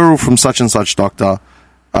referral from such and such doctor.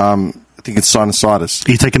 I think it's sinusitis.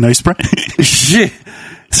 You take a nose spray? Yeah.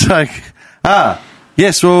 It's like,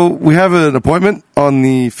 yes, well, we have an appointment on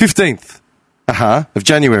the 15th of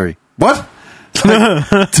January. What?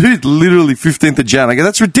 Like, dude, literally 15th of Jan. I go,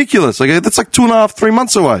 that's ridiculous. I go, that's like 2.5, 3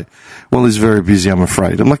 months away. Well, he's very busy, I'm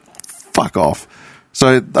afraid. I'm like, fuck off.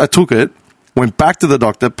 So I took it, went back to the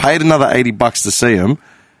doctor, paid another $80 to see him.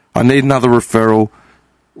 I need another referral.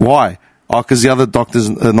 Why? Oh, because the other doctors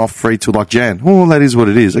are not free till like Jan. Oh, that is what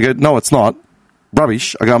it is. I go, no, it's not.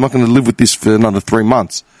 Rubbish. I go, I'm not going to live with this for another 3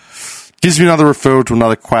 months. Gives me another referral to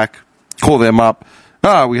another quack. Call them up.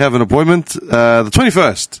 We have an appointment the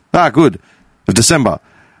 21st. Good. Of December.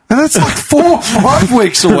 And that's like 4 or 5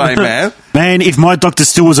 weeks away, man. Man, if my doctor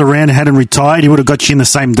still was around and hadn't retired, he would have got you in the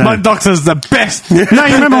same day. My doctor's the best. No,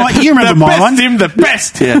 you remember my one? Him the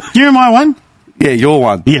best. Yeah. You remember my one? Yeah, your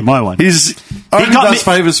one. Yeah, my one. He's only does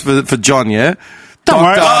favours for John, yeah? Don't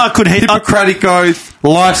worry, I could Hippocratic oath,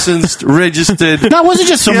 licensed, registered. No, it wasn't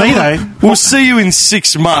just for me, though. We'll see you in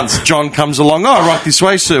 6 months. John comes along. Oh, right this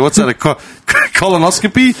way, sir. What's that, a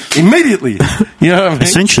colonoscopy? Immediately. You know what I mean?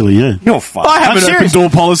 Essentially, yeah. You're fine. I have an open door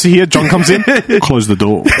policy here. John comes in, close the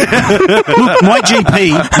door. Look, my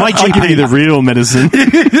I'll give you the real medicine.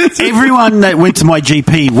 everyone that went to my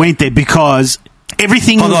GP went there because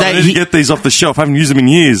everything Hold on, that I need to get these off the shelf. I haven't used them in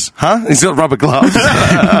years. Huh? He's got rubber gloves.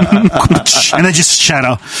 and they just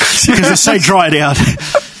shatter because they're so dried out.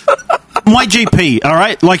 My GP, all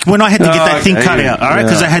right, like when I had to get that thing cut out, all right,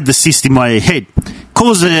 because I had the cyst in my head,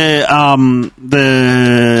 calls the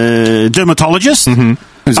dermatologist. Mm-hmm.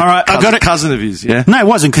 All right, I got a it. Cousin of his, yeah? No, it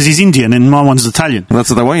wasn't because he's Indian and my one's Italian. And that's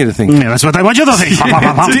what they want you to think. Yeah, that's what they want you to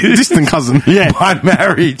think. Distant cousin. Yeah, by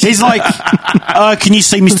marriage. he's like, can you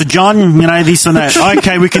see Mr. John? You know, this and that.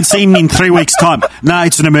 Okay, we can see him in 3 weeks' time. No,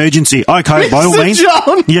 it's an emergency. Okay, by all means.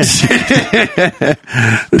 John? Yes.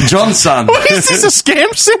 John's son. Is this a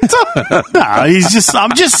scam center? No,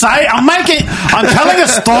 I'm just saying, I'm telling a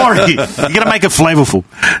story. You gotta make it flavorful.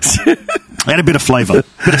 Add a bit of flavour.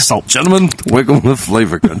 Bit of salt. Gentlemen, welcome to the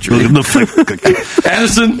flavour country. Welcome to the flavour country.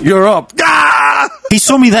 Anderson, you're up. He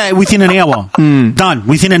saw me there within an hour. Done.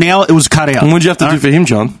 Within an hour, it was cut out. And what'd you have to do for him,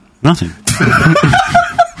 John? Nothing.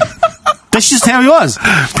 That's just how he was.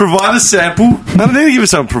 Provide a sample. No, they didn't give us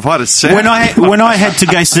something. Provide a sample. When I had to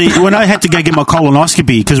go get my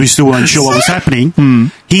colonoscopy because we still weren't sure what was happening,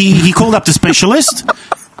 he called up the specialist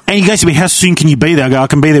and he goes to me, "How soon can you be there?" I go, "I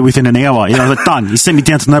can be there within an hour." You know, I was like, done. He sent me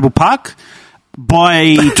down to Noble Park.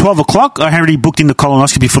 By 12 o'clock, I had already booked in the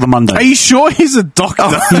colonoscopy for the Monday. Are you sure he's a doctor?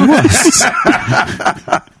 He was.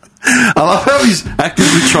 I love how he's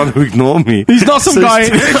actively trying to ignore me. He's not some guy.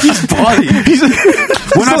 His body.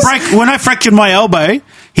 When I fractured my elbow,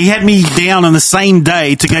 he had me down on the same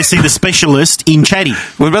day to go see the specialist in Chatty.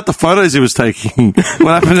 What about the photos he was taking?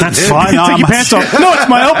 What happened? That's fine. Take your pants off. No, it's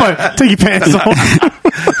my elbow. Take your pants off.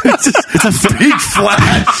 It's a big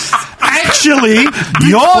flash. Actually,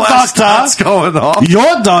 your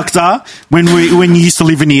doctor, when you used to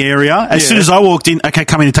live in the area, as soon as I walked in, okay,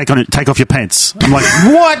 come in and take off your pants. I'm like,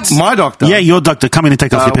 what? My doctor? Yeah, your doctor, come in and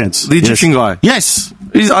take off your pants. The Egyptian guy? Yes.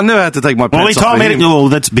 I never had to take my pants off. Well, he told me, well,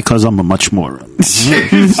 that's because I'm a much more...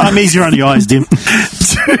 I'm easier on the eyes, Dim.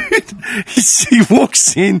 Dude, he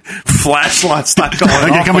walks in, flashlights start going off.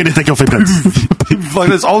 Okay, come in and take off your pants. Like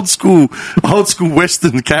those old school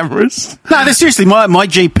Western cameras. No, seriously, my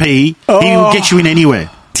GP, he will get you in anywhere.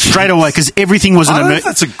 Straight away, because everything was an I don't know if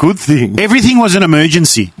that's a good thing. Everything was an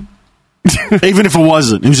emergency. Even if it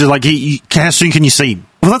wasn't. It was just like, how soon can you see him?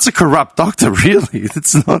 Well, that's a corrupt doctor, really.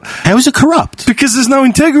 It's not. How is it corrupt? Because there's no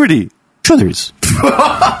integrity. Sure there is.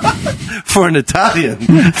 For an Italian.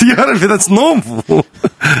 That's normal.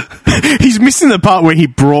 He's missing the part where he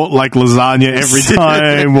brought like lasagna every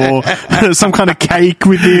time or some kind of cake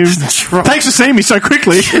with him. Thanks for seeing me so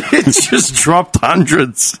quickly. It's just dropped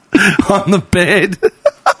hundreds on the bed.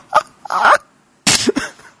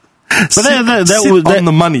 But that on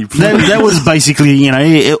the money. That was basically,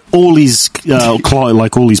 all his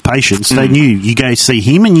all his patients. They knew you go see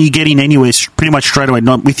him and you get in anywhere pretty much straight away.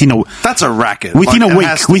 Not within a. That's a racket. Within a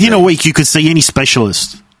week. Within a week, you could see any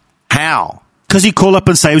specialist. How? Because he'd call up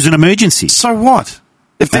and say it was an emergency. So what?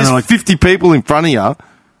 If there's 50 people in front of you,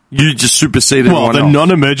 you just supersede everyone the else.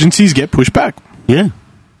 non-emergencies get pushed back. Yeah.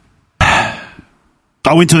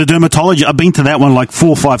 I went to the dermatologist. I've been to that one like 4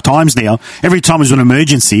 or 5 times now. Every time it was an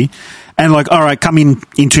emergency. And like, all right, come in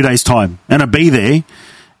 2 days' time. And I'd be there.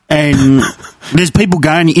 And there's people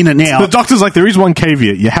going in and out. The doctor's like, there is one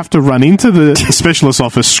caveat. You have to run into the specialist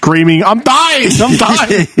office screaming, "I'm dying! I'm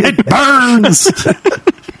dying! It burns!"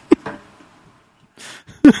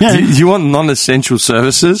 You want non-essential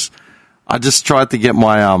services? I just tried to get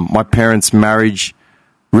my my parents' marriage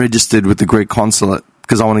registered with the Greek consulate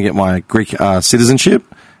because I want to get my Greek citizenship.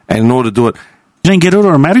 And in order to do it... You didn't get it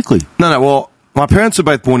automatically? No, well, my parents were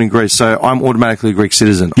both born in Greece, so I'm automatically a Greek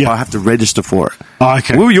citizen. Yeah. I have to register for it. Oh,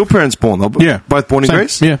 okay. Where were your parents born, though? Yeah. Both born in Same.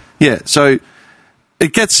 Greece? Yeah. Yeah, so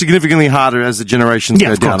it gets significantly harder as the generations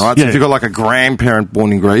go of down, course. right? Yeah. So if you've got like a grandparent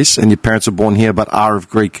born in Greece and your parents are born here but are of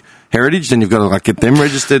Greek heritage, then you've got to like get them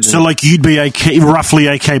registered. So, like, you'd be okay, roughly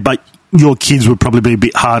okay, but your kids would probably be a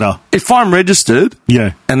bit harder. If I'm registered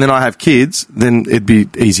Yeah. and then I have kids, then it'd be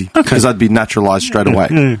easy because I'd be naturalised straight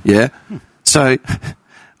away. Yeah. So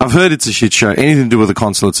I've heard it's a shit show. Anything to do with the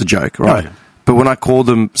consulate's a joke, right? Right. But when I called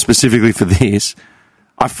them specifically for this,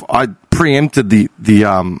 I preempted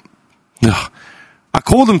I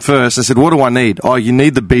called them first. I said, "What do I need?" "Oh, you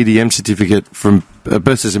need the BDM certificate from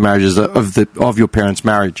birth certificate marriages of your parents'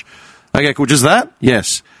 marriage." "Okay, cool. Just that?"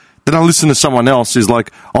 "Yes." Then I listened to someone else who's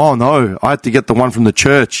like, "Oh no, I had to get the one from the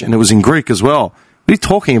church, and it was in Greek as well." What are you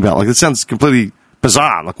talking about? Like, it sounds completely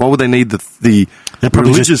bizarre. Like, why would they need the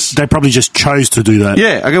religious? They probably just chose to do that.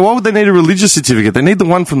 Yeah. Okay. Why would they need a religious certificate? They need the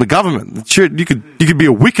one from the government. The church, you could be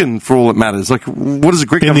a Wiccan for all it matters. Like, what is a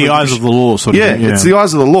Greek In government? the eyes of the law, sort of Yeah, thing. Yeah. it's the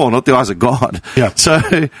eyes of the law, not the eyes of God. Yeah. So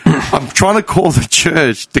I'm trying to call the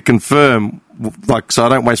church to confirm, like, so I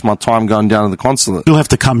don't waste my time going down to the consulate. You'll have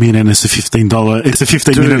to come in and it's a $15. It's a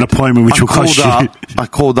 15-minute appointment, which will cost you. I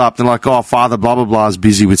called up. They're like, "Oh, Father, blah blah blah is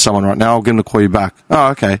busy with someone right now. I'll get him to call you back." "Oh,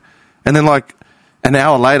 okay." And then like an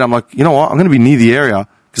hour later, I'm like, "You know what? I'm going to be near the area."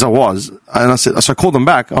 Because I was, and I said, so I called them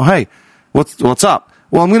back. "Oh, hey, what's up?"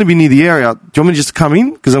 "Well, I'm going to be near the area. Do you want me just to come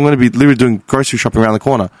in? Because I'm going to be literally doing grocery shopping around the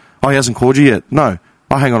corner." "Oh, he hasn't called you yet?" "No."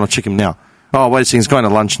 "Oh, hang on, I'll check him now." "Oh, wait a second, he's going to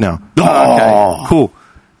lunch now." "Oh, okay, cool.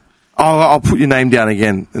 I'll put your name down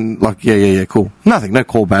again." And like, yeah, cool. Nothing, no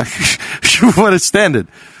call back. What a standard.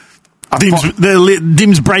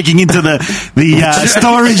 Dim's breaking into the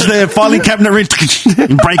storage, the filing cabinet,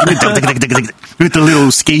 and breaking it with the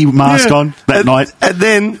little ski mask on that night. And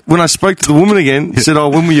then when I spoke to the woman again, said, "Oh,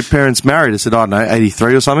 when were your parents married?" I said, "I don't know,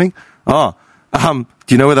 83 or something." "Oh, do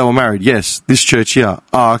you know where they were married?" "Yes, this church here."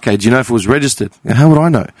 "Oh, okay. Do you know if it was registered?" "How would I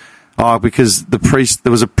know?" "Oh, because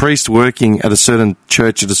there was a priest working at a certain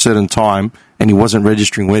church at a certain time, and he wasn't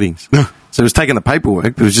registering weddings. So he was taking the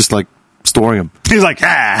paperwork, but it was just like storing them." He's like,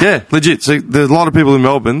 Yeah, legit. So there's a lot of people in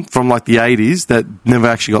Melbourne from like the 80s that never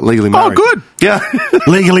actually got legally married. Oh, good. Yeah.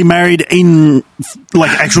 legally married in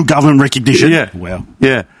like actual government recognition. Yeah. Wow.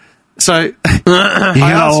 Yeah. So You're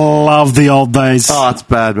gonna love the old days. Oh, it's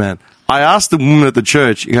bad, man. I asked the woman at the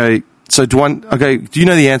church, okay, so do you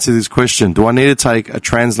know the answer to this question? Do I need to take a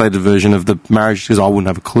translated version of the marriage? Because I wouldn't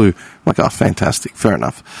have a clue. I'm like, "Oh, fantastic. Fair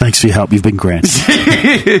enough." Thanks for your help. You've been grand. You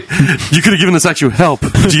could have given us actual help.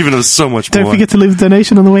 You've given us so much more. Don't forget to leave a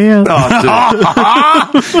donation on the way out. Oh,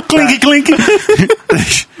 dude. Clinky clink.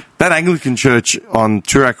 That Anglican church on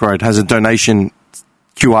Toorak Road has a donation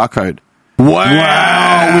QR code.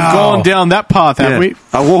 Wow, we've gone down that path, haven't we?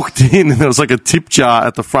 I walked in and there was like a tip jar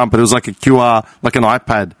at the front, but it was like a QR, like an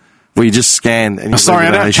iPad, where you just scan. And Sorry,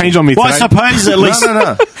 I don't change on me Well, I today. suppose at least,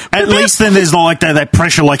 No. at least then there's not like that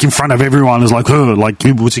pressure like in front of everyone is like, oh, like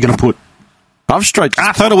what's he going to put? I've straight.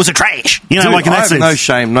 I thought it was a trash. You know, Dude, like in I that have sense. no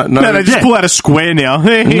shame. No, No, they just pull out a square now.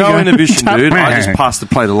 Here you no go. inhibition, dude. I just pass the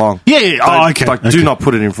plate along. Yeah. Oh, okay. Like, okay. do not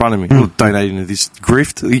put it in front of me. You're donating to this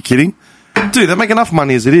grift. Are you kidding? Dude, they make enough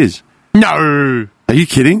money as it is. No. Are you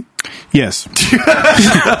kidding? Yes.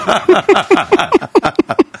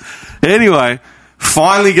 Anyway,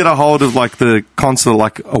 finally get a hold of like the consulate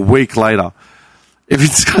like a week later.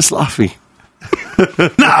 This guy's laughing.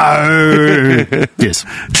 No. Yes.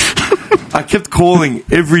 I kept calling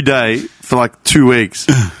every day for like 2 weeks.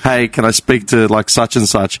 "Hey, can I speak to like such and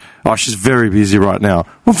such?" "Oh, she's very busy right now."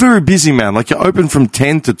 "Well, very busy, man. Like you're open from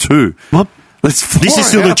 10 to 2. What? This This is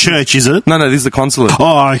still the church, is it? No, this is the consulate.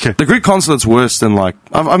 Oh, okay. The Greek consulate's worse than like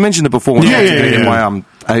I mentioned it before when I was getting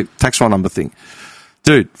my tax roll number thing.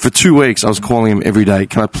 Dude, for 2 weeks I was calling him every day.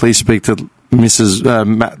 "Can I please speak to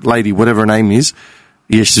Mrs. Lady, whatever her name is?"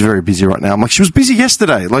 "Yeah, she's very busy right now." I'm like, "She was busy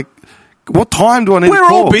yesterday. Like, what time do I need to call?"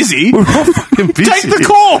 We're all busy. We're all fucking busy. Take the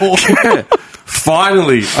call. Yeah.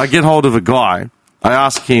 Finally, I get hold of a guy. I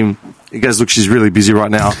ask him, he goes, "Look, she's really busy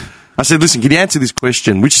right now." I said, "Listen, can you answer this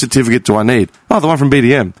question? Which certificate do I need?" "Oh, the one from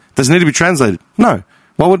BDM." "Does it need to be translated?" "No."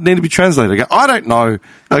 "Why would it need to be translated?" I go, "I don't know."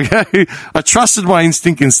 Okay. I trusted my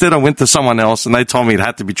instinct. Instead, I went to someone else and they told me it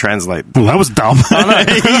had to be translated. Well, that was dumb. Like,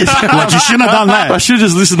 you shouldn't have done I that. should have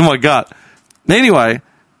just listened to my gut. Anyway,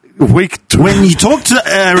 Week 2. When you talk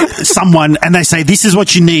to someone and they say, this is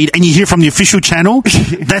what you need, and you hear from the official channel,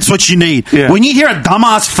 that's what you need. Yeah. When you hear a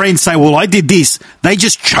dumbass friend say, well, I did this, they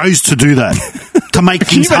just chose to do that to make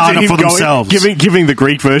Can you things imagine harder him for going- themselves. Giving the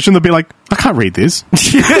Greek version, they'll be like, I can't read this. No,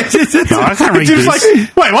 I can't read It's this. like,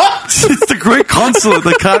 wait, what? It's the Greek consulate.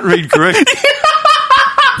 They can't read Greek.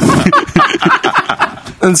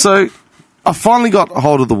 And so I finally got a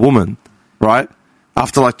hold of the woman, right?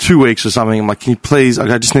 After like 2 weeks or something, I'm like, can you please,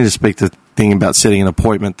 I just need to speak to thing about setting an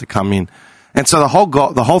appointment to come in. And so the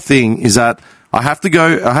whole thing is that I have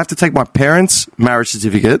to take my parents' marriage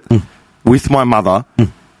certificate with my mother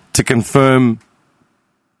to confirm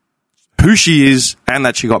who she is and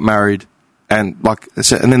that she got married, and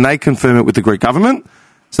then they confirm it with the Greek government.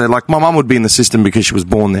 So like my mum would be in the system because she was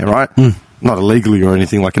born there, right? Not illegally or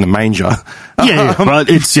anything, like in a manger. Yeah, but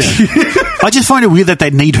it's, I just find it weird that they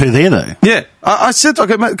need her there, though. Yeah. I said,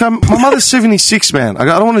 okay, my mother's 76, man. I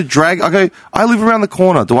don't want to drag. I live around the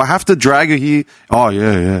corner. Do I have to drag her here? Oh,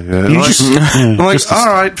 yeah. I'm like, all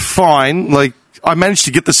right, fine. Like, I managed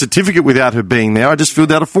to get the certificate without her being there. I just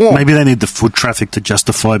filled out a form. Maybe they need the foot traffic to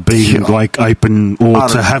justify being, like, open or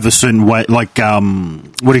to have a certain way, like,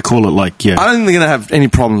 what do you call it? Like, yeah. I don't think they're going to have any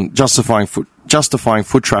problem justifying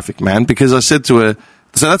foot traffic, man, because I said to her,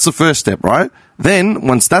 so that's the first step, right? Then,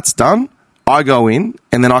 once that's done, I go in,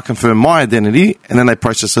 and then I confirm my identity, and then they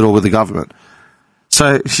process it all with the government.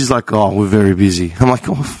 So she's like, oh, we're very busy. I'm like,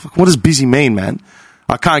 oh, fuck, what does busy mean, man?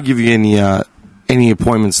 I can't give you any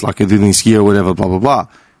appointments like within this year or whatever, blah, blah, blah. I'm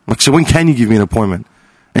like, so when can you give me an appointment?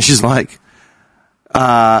 And she's like,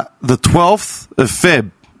 the 12th of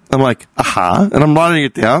Feb. I'm like, and I'm writing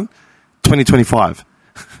it down, 2025.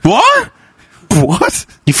 What? What?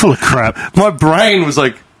 You're full of crap. My brain was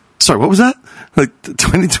like, sorry, what was that? Like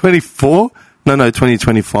 2024? No,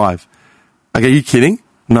 2025. Okay, are you kidding?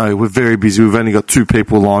 No, we're very busy. We've only got 2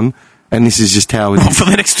 people on, and this is just how it is. For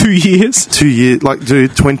the next 2 years? 2 years. Like,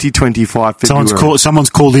 dude, 2025 February. Someone's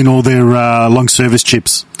called in all their long service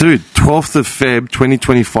chips. Dude, 12th of Feb,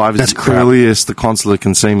 2025 is That's the crap. earliest the consulate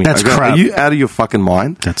can see me. That's crap. Are you out of your fucking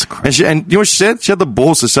mind? That's crap. And you know what she said? She had the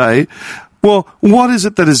balls to say, well, what is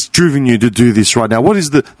it that has driven you to do this right now? What is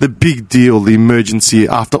the big deal, the emergency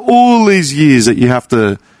after all these years that you have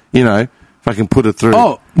to, if I can put it through?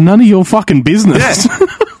 Oh, none of your fucking business. Yeah.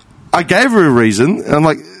 I gave her a reason, and I'm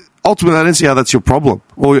like, ultimately, I don't see how that's your problem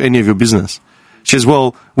or any of your business. She says,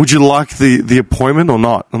 well, would you like the appointment or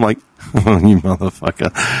not? I'm like, oh, you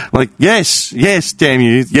motherfucker. I'm like, yes, damn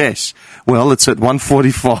you, yes. Well, it's at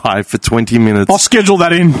 1:45 for 20 minutes. I'll schedule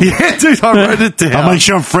that in. Yeah, dude, I wrote it down. I'll make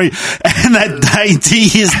sure I'm free. And that day, in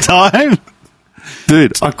 2 years' time.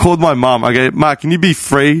 Dude, I called my mum. I go, Mark, can you be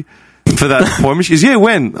free for that appointment? She goes, yeah,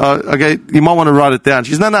 when? I go, you might want to write it down.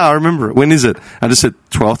 She goes, no, I remember it. When is it? I just said,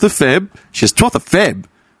 12th of Feb. She goes, 12th of Feb?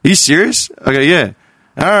 Are you serious? I go, yeah.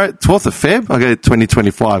 All right, 12th of Feb? I go,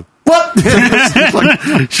 2025. What?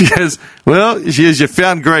 She goes, you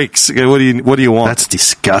found Greeks. I go, what do you want? That's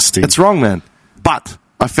disgusting. It's wrong, man. But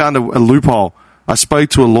I found a loophole. I spoke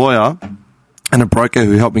to a lawyer and a broker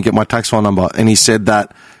who helped me get my tax file number, and he said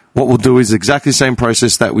that what we'll do is exactly the same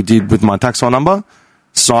process that we did with my tax file number.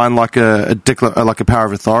 Sign like a power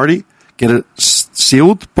of authority, get it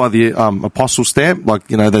sealed by the apostle stamp,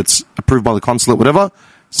 that's approved by the consulate, whatever.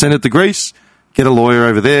 Send it to Greece, get a lawyer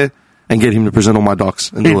over there, and get him to present all my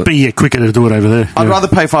docs and do It'd it. be quicker to do it over there. I'd rather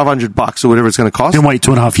pay $500 or whatever it's going to cost. Then wait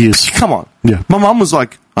 2.5 years. Come on. Yeah. My mum was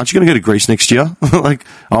like, aren't you going to go to Greece next year? Like,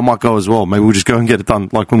 I might go as well. Maybe we'll just go and get it done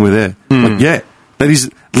like when we're there. Like, yeah. That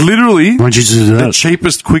is literally Why don't you just do the that?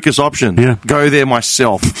 cheapest, quickest option. Yeah. Go there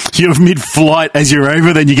myself. You're mid-flight as you're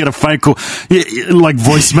over, then you get a phone call, like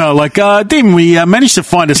voicemail, like, Dim, we managed to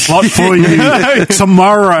find a slot for you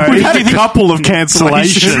tomorrow. We had a couple of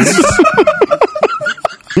cancellations.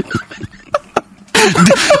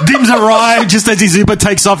 Dim's arrived just as his Uber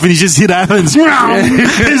takes off and he just hit Athens.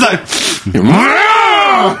 He's like,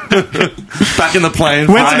 Back in the plane.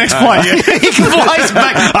 When's the next flight? he flies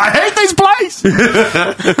back. I hate this place.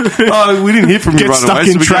 Oh, we didn't hear from you Get right stuck away.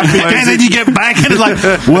 in so we traffic. got And then you get back and it's like,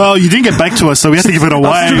 well, you didn't get back to us, so we have to give it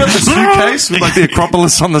away. Still got the suitcase with like the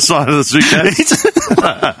Acropolis on the side of the suitcase.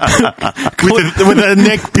 with a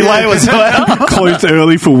neck pillow as well. Closed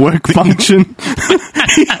early for work function.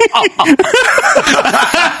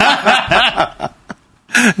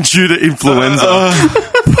 Due to influenza.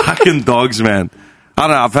 Fucking dogs, man. I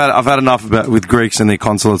don't know. I've had enough with Greeks and their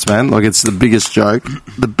consulates, man. Like, it's the biggest joke,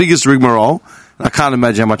 the biggest rigmarole. I can't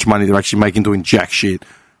imagine how much money they're actually making doing jack shit.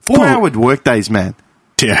 4-hour work days, man.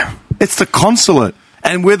 Yeah. It's the consulate,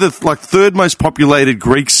 and we're the third most populated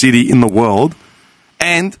Greek city in the world.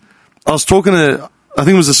 And I was talking to I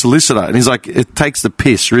think it was a solicitor, and he's like, it takes the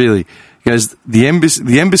piss, really. He goes, the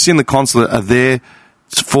embassy and the consulate are there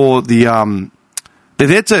for the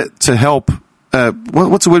they're there to help.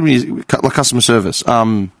 What's the word when you like customer service?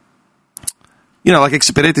 Like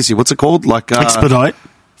expedite. What's it called? Like Expedite.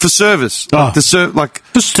 For service, Oh. like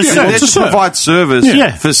they're to provide service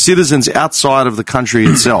for citizens outside of the country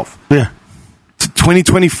itself. Yeah.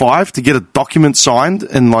 2025 to get a document signed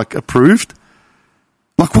and like approved.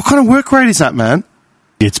 Like, what kind of work rate is that, man?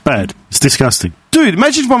 It's bad. It's disgusting. Dude,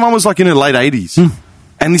 imagine if my mum was like in her late 80s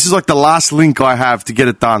and this is like the last link I have to get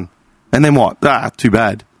it done. And then what? Too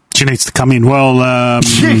bad. She needs to come in. Well,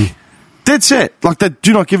 Dead set. Like, they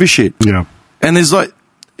do not give a shit. Yeah. And there's like,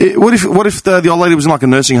 what if the old lady was in like a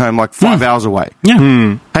nursing home like 5 hours away?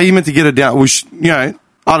 Yeah. How you meant to get her down? Which, I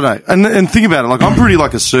don't know. And think about it. Like, I'm pretty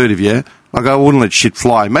like assertive, yeah? Like, I wouldn't let shit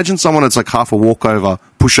fly. Imagine someone that's like half a walkover,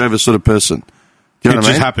 pushover sort of person. Do you know what I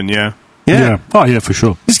mean? Just happened, yeah. Yeah. Oh, yeah, for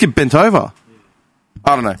sure. Just get bent over.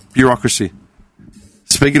 I don't know. Bureaucracy.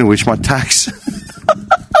 Speaking of which, my tax.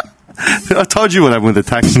 I told you what happened with the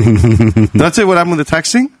taxing. Did I tell you what happened with the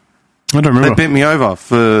taxing? I don't They remember. bent me over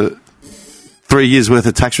for 3 years worth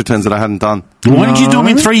of tax returns that I hadn't done. Why did you do them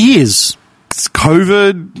in 3 years? It's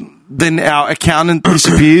COVID. Then our accountant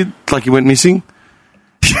disappeared, like he went missing.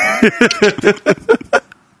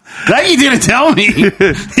 No, you didn't tell me. You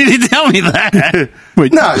didn't tell me that.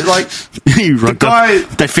 Wait, No, like The guy-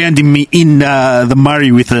 they found him in the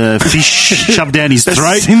Murray with a fish shoved down his a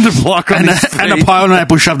throat cinder block on and his and a feet.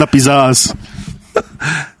 pineapple shoved up his ass.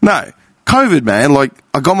 No, COVID, man. Like,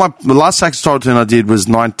 I got the last tax return I did was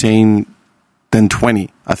 19, then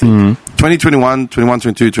 20, I think. 2021, 21,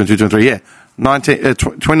 22, 22, 23, yeah.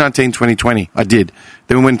 2019, 2020, I did.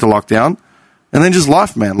 Then we went into lockdown. And then just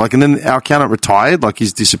life, man. Like, and then our accountant retired, like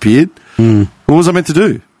he's disappeared. What was I meant to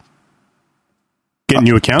do? get a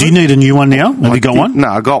new account? Do you need a new one now? Have you got one? No,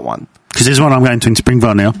 I got one. Because there's one I'm going to in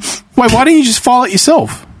Springvale now. Wait, why don't you just file it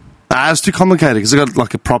yourself? It's too complicated because I've got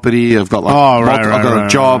like a proproperty, I've got like I've got a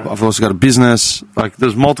job, I've also got a business. Like,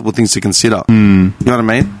 there's multiple things to consider. You know what I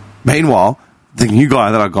mean? Meanwhile, the new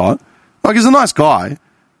guy that I got, like, he's a nice guy,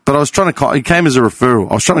 but I was trying to, he came as a referral.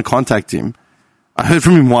 I was trying to contact him. I heard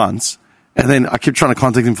from him once, and then I kept trying to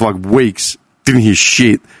contact him for like weeks. Didn't hear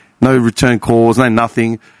shit. No return calls, no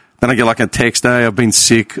nothing. Then I get like a text, hey, I've been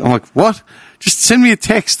sick. I'm like, what? Just send me a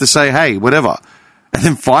text to say, hey, whatever. And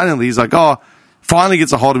then finally, he's like, finally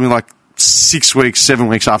gets a hold of me like 6 weeks, 7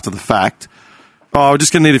 weeks after the fact. We're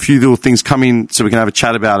just going to need a few little things come in so we can have a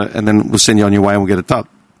chat about it, and then we'll send you on your way and we'll get it done.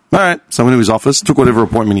 All right. So I went to his office, took whatever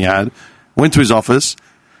appointment he had, went to his office,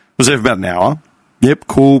 was there for about an hour. Yep,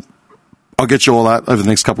 cool. I'll get you all that over the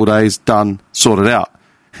next couple of days, done, sorted out.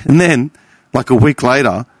 And then, like a week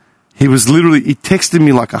later, he texted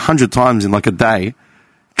me like 100 times in like a day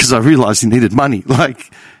because I realised he needed money.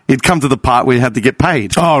 Like, he'd come to the part where he had to get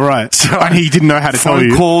paid. Oh, right. So and he didn't know how to tell phone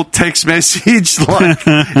you. call, text message, like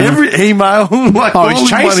every email. Like, all he's in one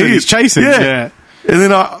chasing. hit. He's chasing. Yeah. And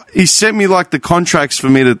then he sent me like the contracts for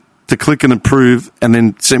me to click and approve, and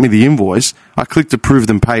then sent me the invoice. I clicked approved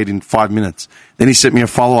and paid in 5 minutes. Then he sent me a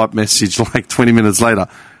follow-up message like 20 minutes later.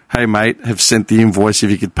 Hey, mate, have sent the invoice if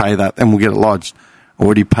you could pay that, and we'll get it lodged.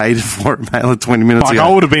 Already paid for it, mate, like 20 minutes Like, ago.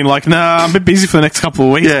 I would have been like, nah, I'm a bit busy for the next couple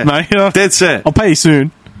of weeks, Yeah, mate. dead set. I'll pay you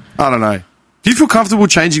soon. I don't know. Do you feel comfortable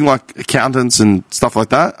changing like accountants and stuff like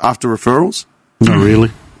that after referrals? Not really.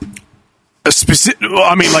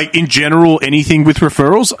 I mean, like, in general, anything with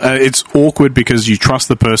referrals, it's awkward because you trust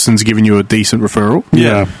the person's giving you a decent referral.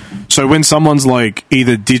 Yeah. So when someone's, like,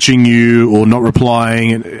 either ditching you or not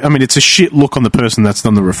replying, I mean, it's a shit look on the person that's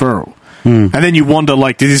done the referral. And then you wonder,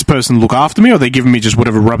 like, did this person look after me, or are they giving me just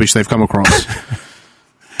whatever rubbish they've come across?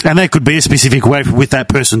 And that could be a specific way with that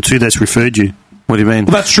person too that's referred you. What do you mean?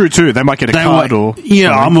 Well, that's true, too. They might get a card or...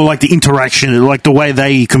 Yeah, I'm more like the interaction, like the way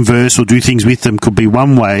they converse or do things with them could be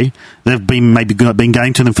one way. They've been been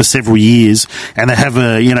going to them for several years, and they have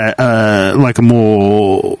like a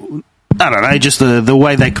more, I don't know, just the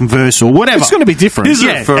way they converse or whatever. It's going to be different. Here's a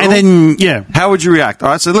Yeah, referral. and then, yeah. How would you react? All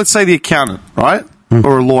right, so let's say the accountant, right?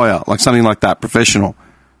 Or a lawyer, like something like that, professional.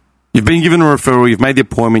 You've been given a referral, you've made the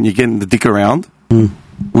appointment, you're getting the dick around.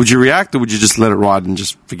 Would you react, or would you just let it ride and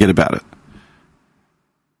just forget about it?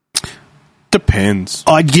 Depends.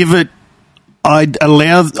 I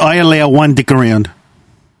allow one dick around.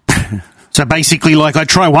 So basically, like, I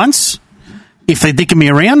try once. If they're dicking me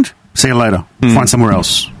around, see you later. Find somewhere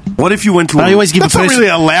else. What if you went to I always give That's a not person...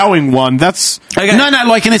 really allowing one. That's... Okay. No,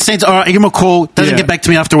 like in a sense, all right, I give them a call, doesn't Yeah. get back to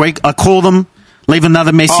me after a week. I call them, leave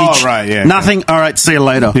another message. Oh, right, yeah. Nothing, all right, see you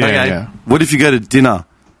later. Yeah, Okay. yeah. What if you go to dinner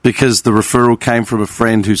because the referral came from a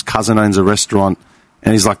friend whose cousin owns a restaurant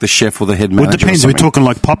and he's like the chef or the head Well, manager. it depends. Or We're talking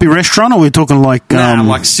like poppy restaurant, or we're talking like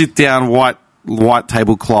like sit down white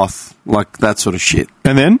tablecloth, like that sort of shit.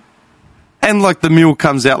 And then? And like the meal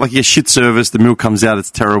comes out, like your shit service, the meal comes out,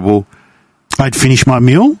 it's terrible. I'd finish my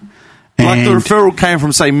meal. Like the and- referral came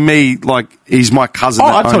from, say, me, like he's my cousin. Oh,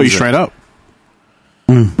 that I'd tell you owns it. straight up.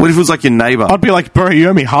 What if it was like your neighbour? I'd be like, bro, you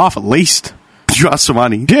owe me half at least. You ask for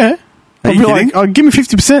money. Yeah. I'd you be kidding? like, oh, give me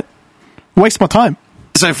 50%. Waste my time.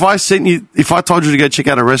 So if I told you to go check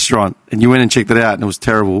out a restaurant and you went and checked it out and it was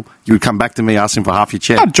terrible, you would come back to me asking for half your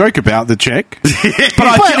check. I'd joke about the check. But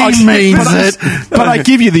But I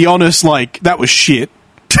give you the honest, like, that was shit.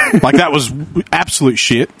 Like, that was absolute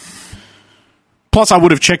shit. Plus, I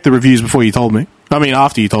would have checked the reviews before you told me. I mean,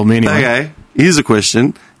 after you told me anyway. Okay, here's a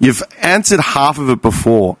question. You've answered half of it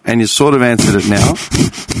before and you sort of answered it now.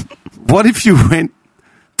 What if you went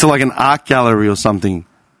to like an art gallery or something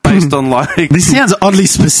based on like... This sounds oddly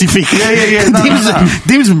specific. Yeah. No.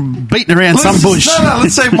 Dim's beating around some bush. No,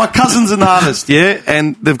 let's say my cousin's an artist, yeah,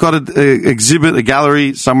 and they've got an exhibit, a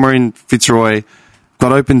gallery somewhere in Fitzroy,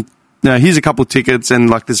 got open, here's a couple of tickets and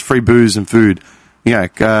like there's free booze and food.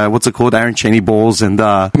 What's it called? Arancini balls and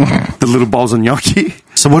the little bowls of gnocchi.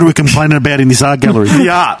 So what are we complaining about in this art gallery? The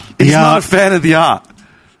art. He's not a fan of the art.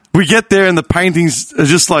 We get there and the paintings are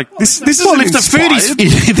just like, this is Well, if the food is...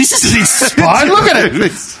 This is inspired. Look at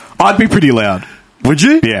it. I'd be pretty loud. Would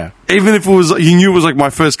you? Yeah. Even if you knew it was like my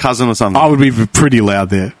first cousin or something. I would be pretty loud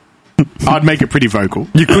there. I'd make it pretty vocal.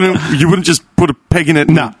 You wouldn't just put a peg in it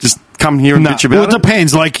and No. just come here and bitch Well, about it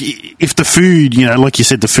depends. Like, if the food, like you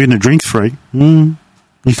said, the food and the drink's free, you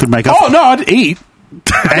could make up. Oh, no, I'd eat.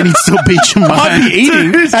 And he'd still beat your mind. I'd be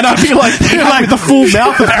eating, and I'd be like with the full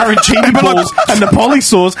mouth of arancini balls and Napoli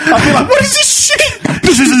sauce. I'd be like, what is this shit?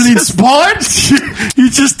 This isn't inspired. You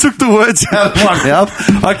just took the words out of my mouth.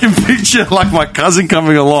 I can picture like my cousin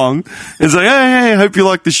coming along and saying, hey, I hope you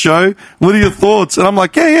like the show. What are your thoughts? And I'm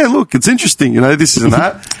like, yeah, look, it's interesting, this and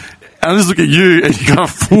that. And I just look at you and you got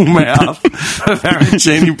a full mouth of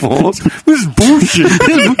arancini balls. This is bullshit.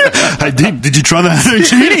 Hey, did you try the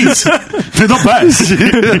arancinis? They're not bad.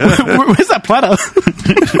 Where's that platter?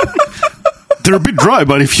 They're a bit dry,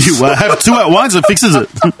 but if you have two at once, it fixes it.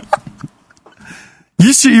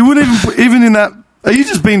 You wouldn't even in that. Are you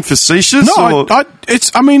just being facetious? No, or?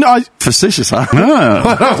 Facetious, huh?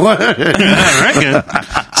 I reckon.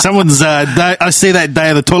 Someone's, I see that day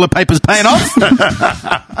of the toilet paper's paying off.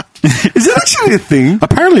 Is it actually a thing?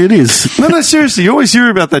 Apparently it is. No, seriously. You always hear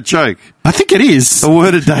about that joke. I think it is. A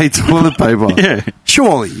word a day toilet paper. Yeah.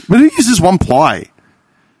 Surely. But who uses one ply?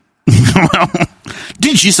 Well,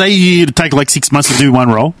 didn't you say you'd take like 6 months to do one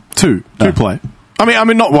roll? Two play. I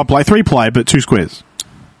mean, not one play, 3 play, but 2 squares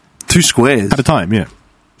 2 squares? at a time. Yeah.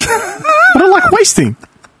 I don't like wasting.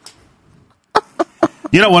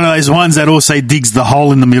 You're not one of those ones that also digs the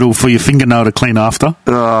hole in the middle for your fingernail to clean after.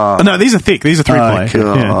 No, these are thick. These are 3 play.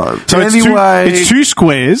 God. Yeah. So Anyway. it's 2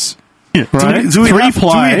 squares, Yeah. right? Do we 3 have to?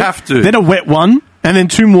 play. Do we have to? Then a wet one, and then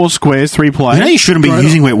 2 more squares, 3 play. You know you shouldn't be Right.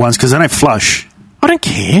 using wet ones because they don't flush. I don't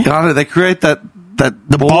care. I know, they create that The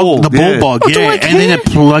ball. ball bog, What do I yeah, and then care? it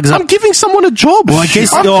plugs up. I'm giving someone a job. Well, I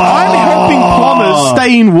guess- I'm Oh. helping plumbers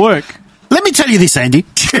stay in work. Let me tell you this, Andy.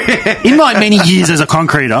 In my many years as a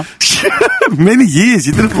concreter, Many years.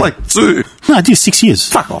 You did it for like 2. no, I did 6 years.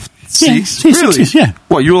 Fuck off. Yeah, 6? yeah, 6 Really? years, yeah.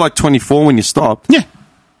 What, you were like 24 when you stopped? Yeah.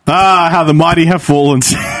 Ah, how the mighty have fallen.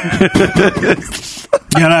 I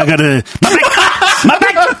got to... My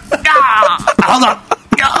back! Hold on.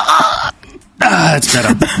 It's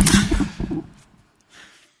better.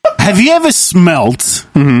 Have you ever smelt...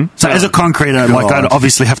 So as a concreter, like I'd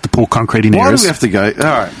obviously have to pour concrete in Why areas. do we have to go? All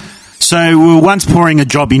right. So we were once pouring a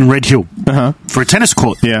job in Red Hill for a tennis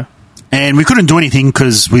court. Yeah. And we couldn't do anything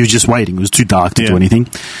because we were just waiting. It was too dark to do anything.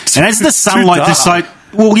 And as the sunlight dark? decided...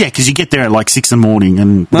 Well, yeah, because you get there at like 6 in the morning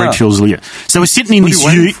and Red Hill's... Yeah. So we're sitting in What are this you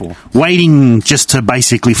waiting ute, for? waiting just to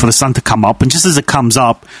basically for the sun to come up. And just as it comes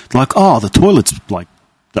up, like, oh, the toilet's like...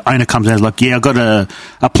 The owner comes out, like, yeah, I've got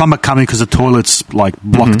a plumber coming because the toilet's like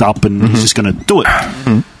blocked up and he's just going to do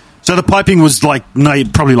it. So the piping was like,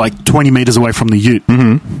 probably like 20 metres away from the ute.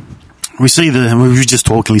 We were just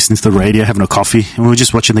talking, listening to the radio, having a coffee, and we were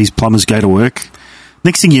just watching these plumbers go to work.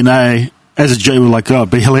 Next thing you know, as a joke, we're like, oh,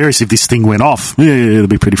 it'd be hilarious if this thing went off. Yeah, it'd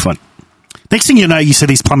be pretty fun. Next thing you know, you see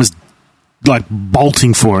these plumbers like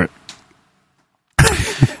bolting for it.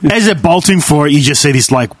 As they're bolting for it, you just see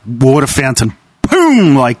this like water fountain,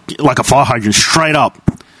 boom, like a fire hydrant, straight up.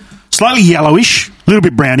 Slightly yellowish, a little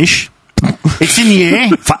bit brownish. It's in the air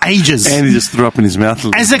for ages. And he just threw up in his mouth.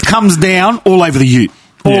 As it comes down, all over the ute.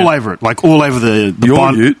 All over it. Like all over the Your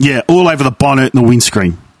bonnet. ute? Yeah, all over the bonnet and the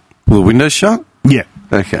windscreen. Were the windows shut? Yeah.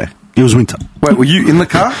 Okay. It was winter. Wait, were you in the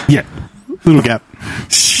car? Yeah. Little gap.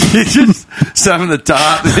 Just having the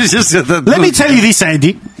dart. Let me tell you this,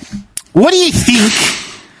 Andy. What do you think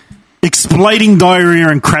exploding diarrhea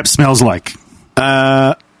and crap smells like?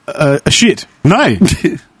 A shit. No.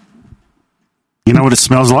 You know what it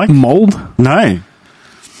smells like? Mold? No.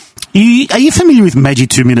 Are you familiar with Maggi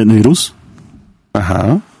 2-minute noodles?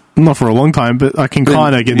 Uh-huh. Not for a long time, but I can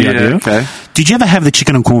kind of get the idea. Okay. Did you ever have the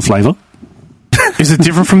chicken and corn flavour? Is it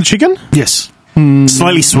different from the chicken? Yes.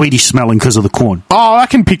 Slightly sweetish smelling because of the corn. Oh, I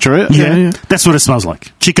can picture it. Yeah. That's what it smells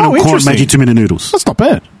like. Chicken and corn interesting. Maggi 2-minute noodles. That's not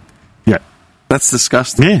bad. Yeah. That's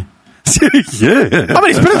disgusting. Yeah. Yeah. I mean,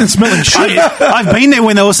 it's better than smelling shit. I've been there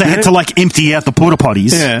when they also had to like empty out the porta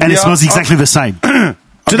potties, and it smells exactly the same.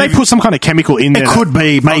 Do they put some kind of chemical in there? It could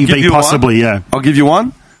be, maybe, possibly, yeah. I'll give you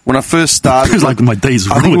one. When I first started, It was like my days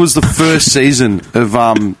I think it was the first season of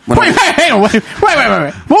when Wait, hang on. Wait.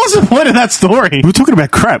 What was the point of that story? We were talking about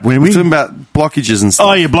crap, weren't we? talking about blockages and stuff.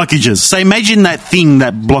 Oh, yeah, blockages. So imagine that thing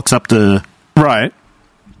that blocks up the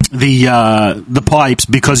pipes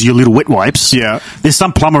because of your little wet wipes. Yeah. There's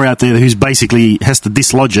some plumber out there who's basically has to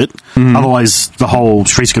dislodge it, otherwise the whole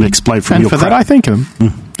street's going to explode from And your for crap. that, I thank him.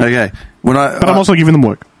 Okay. But I'm also giving them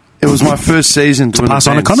work. It was my first season doing Pass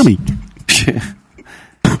on events. economy.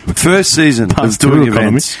 First season of doing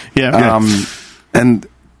events. Yeah. And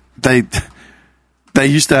they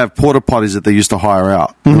used to have porta potties that they used to hire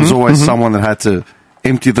out. There was always someone that had to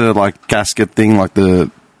empty the like gasket thing, like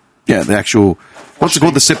the actual, what's it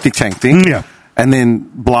called, the septic tank thing. Yeah. And then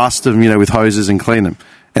blast them, with hoses and clean them.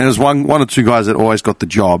 And there was one or two guys that always got the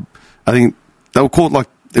job. I think they were called like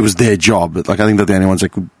it was their job, but like I think they're the only ones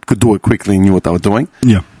that could do it quickly and knew what they were doing.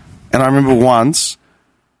 Yeah. And I remember once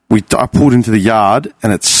I pulled into the yard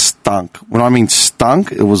and it stunk. When I mean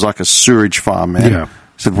stunk, it was like a sewage farm, man. Yeah. I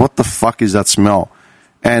said, what the fuck is that smell?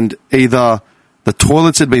 And either the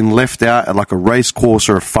toilets had been left out at like a race course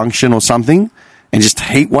or a function or something and just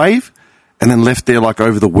heat wave and then left there like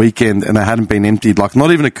over the weekend and they hadn't been emptied, like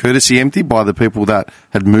not even a courtesy empty by the people that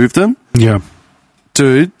had moved them. Yeah.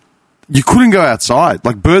 Dude, you couldn't go outside.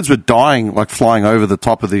 Like birds were dying, like flying over the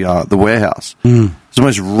top of the warehouse. It's the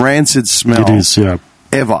most rancid smell. It is, yeah.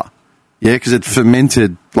 Ever. Yeah, because it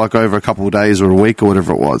fermented like over a couple of days or a week or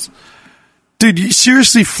whatever it was. Dude, you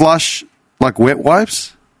seriously flush like wet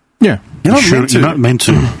wipes? Yeah. You're not meant to. You're not meant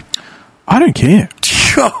to. I don't care.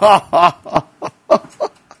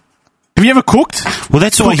 Have you ever cooked? Well,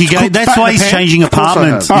 that's why Cooked that's fat why in the he's pan? changing Of course I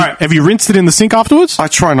apartments. have. All right. Have you rinsed it in the sink afterwards? I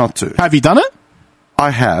try not to. Have you done it? I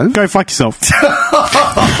have. Go fuck yourself.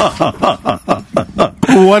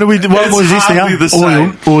 What was this hardly now? the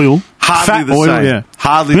same. Oil. Hardly Fat the oil, same. yeah.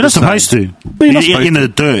 Hardly You're the not supposed same. to. You're not supposed In the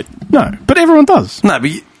dirt. No, but everyone does. No, but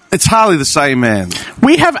it's hardly the same, man.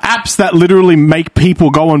 We have apps that literally make people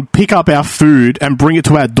go and pick up our food and bring it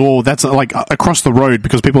to our door. That's like across the road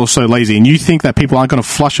because people are so lazy. And you think that people aren't going to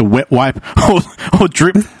flush a wet wipe or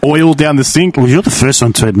drip oil down the sink? Well, you're the first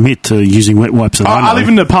one to admit to using wet wipes. That I live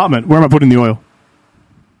in an apartment. Where am I putting the oil?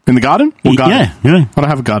 In the garden? Or garden? Yeah. I don't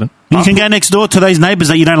have a garden. You can go next door to those neighbours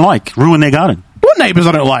that you don't like, ruin their garden. What neighbours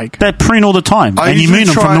I don't like? They print all the time, I and you usually moon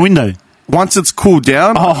them from try- the window. Once it's cooled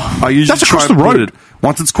down, I usually that's try across and the put road. it.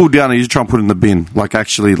 Once it's cooled down, I usually try and put it in the bin. Like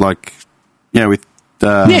actually, like with.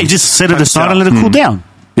 Yeah, you just set it like aside sour. and let it cool down.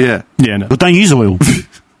 Yeah. Yeah, no. But don't use oil.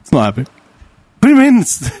 It's not happening. What do you mean?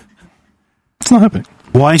 It's not happening.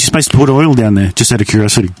 Why aren't you supposed to put oil down there? Just out of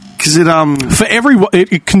curiosity. Because it For every...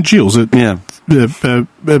 It congeals. It, yeah. what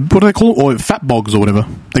do they call it? Or fat bogs or whatever.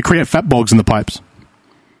 They create fat bogs in the pipes.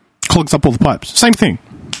 Clogs up all the pipes. Same thing.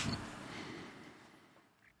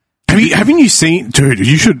 Haven't you seen... Dude,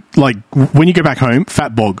 you should, like, when you go back home,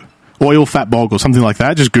 fat bog. Oil fat bog or something like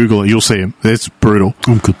that. Just Google it. You'll see them. It's brutal.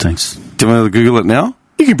 I'm good, thanks. Do you want to Google it now?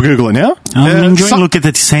 You can Google it now. I'm enjoying looking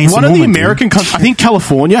at this handsome One of the woman, American countries... I think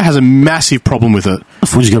California has a massive problem with it.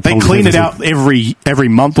 California's got They problems clean with it out every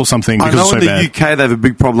month or something I because know it's so in the bad. UK they have a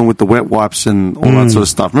big problem with the wet wipes and all that sort of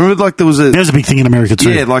stuff. Remember, like there was There's a big thing in America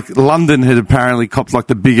too. yeah, like London had apparently copped like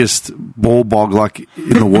the biggest ball bog like in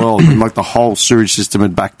the world, and like the whole sewage system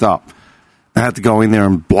had backed up. They had to go in there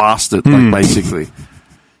and blast it, like basically.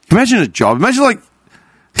 Imagine a job. Imagine like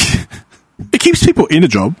It keeps people in a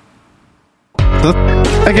job.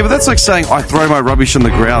 okay, but that's like saying I throw my rubbish on the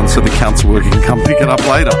ground so the council worker can come pick it up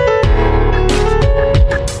later.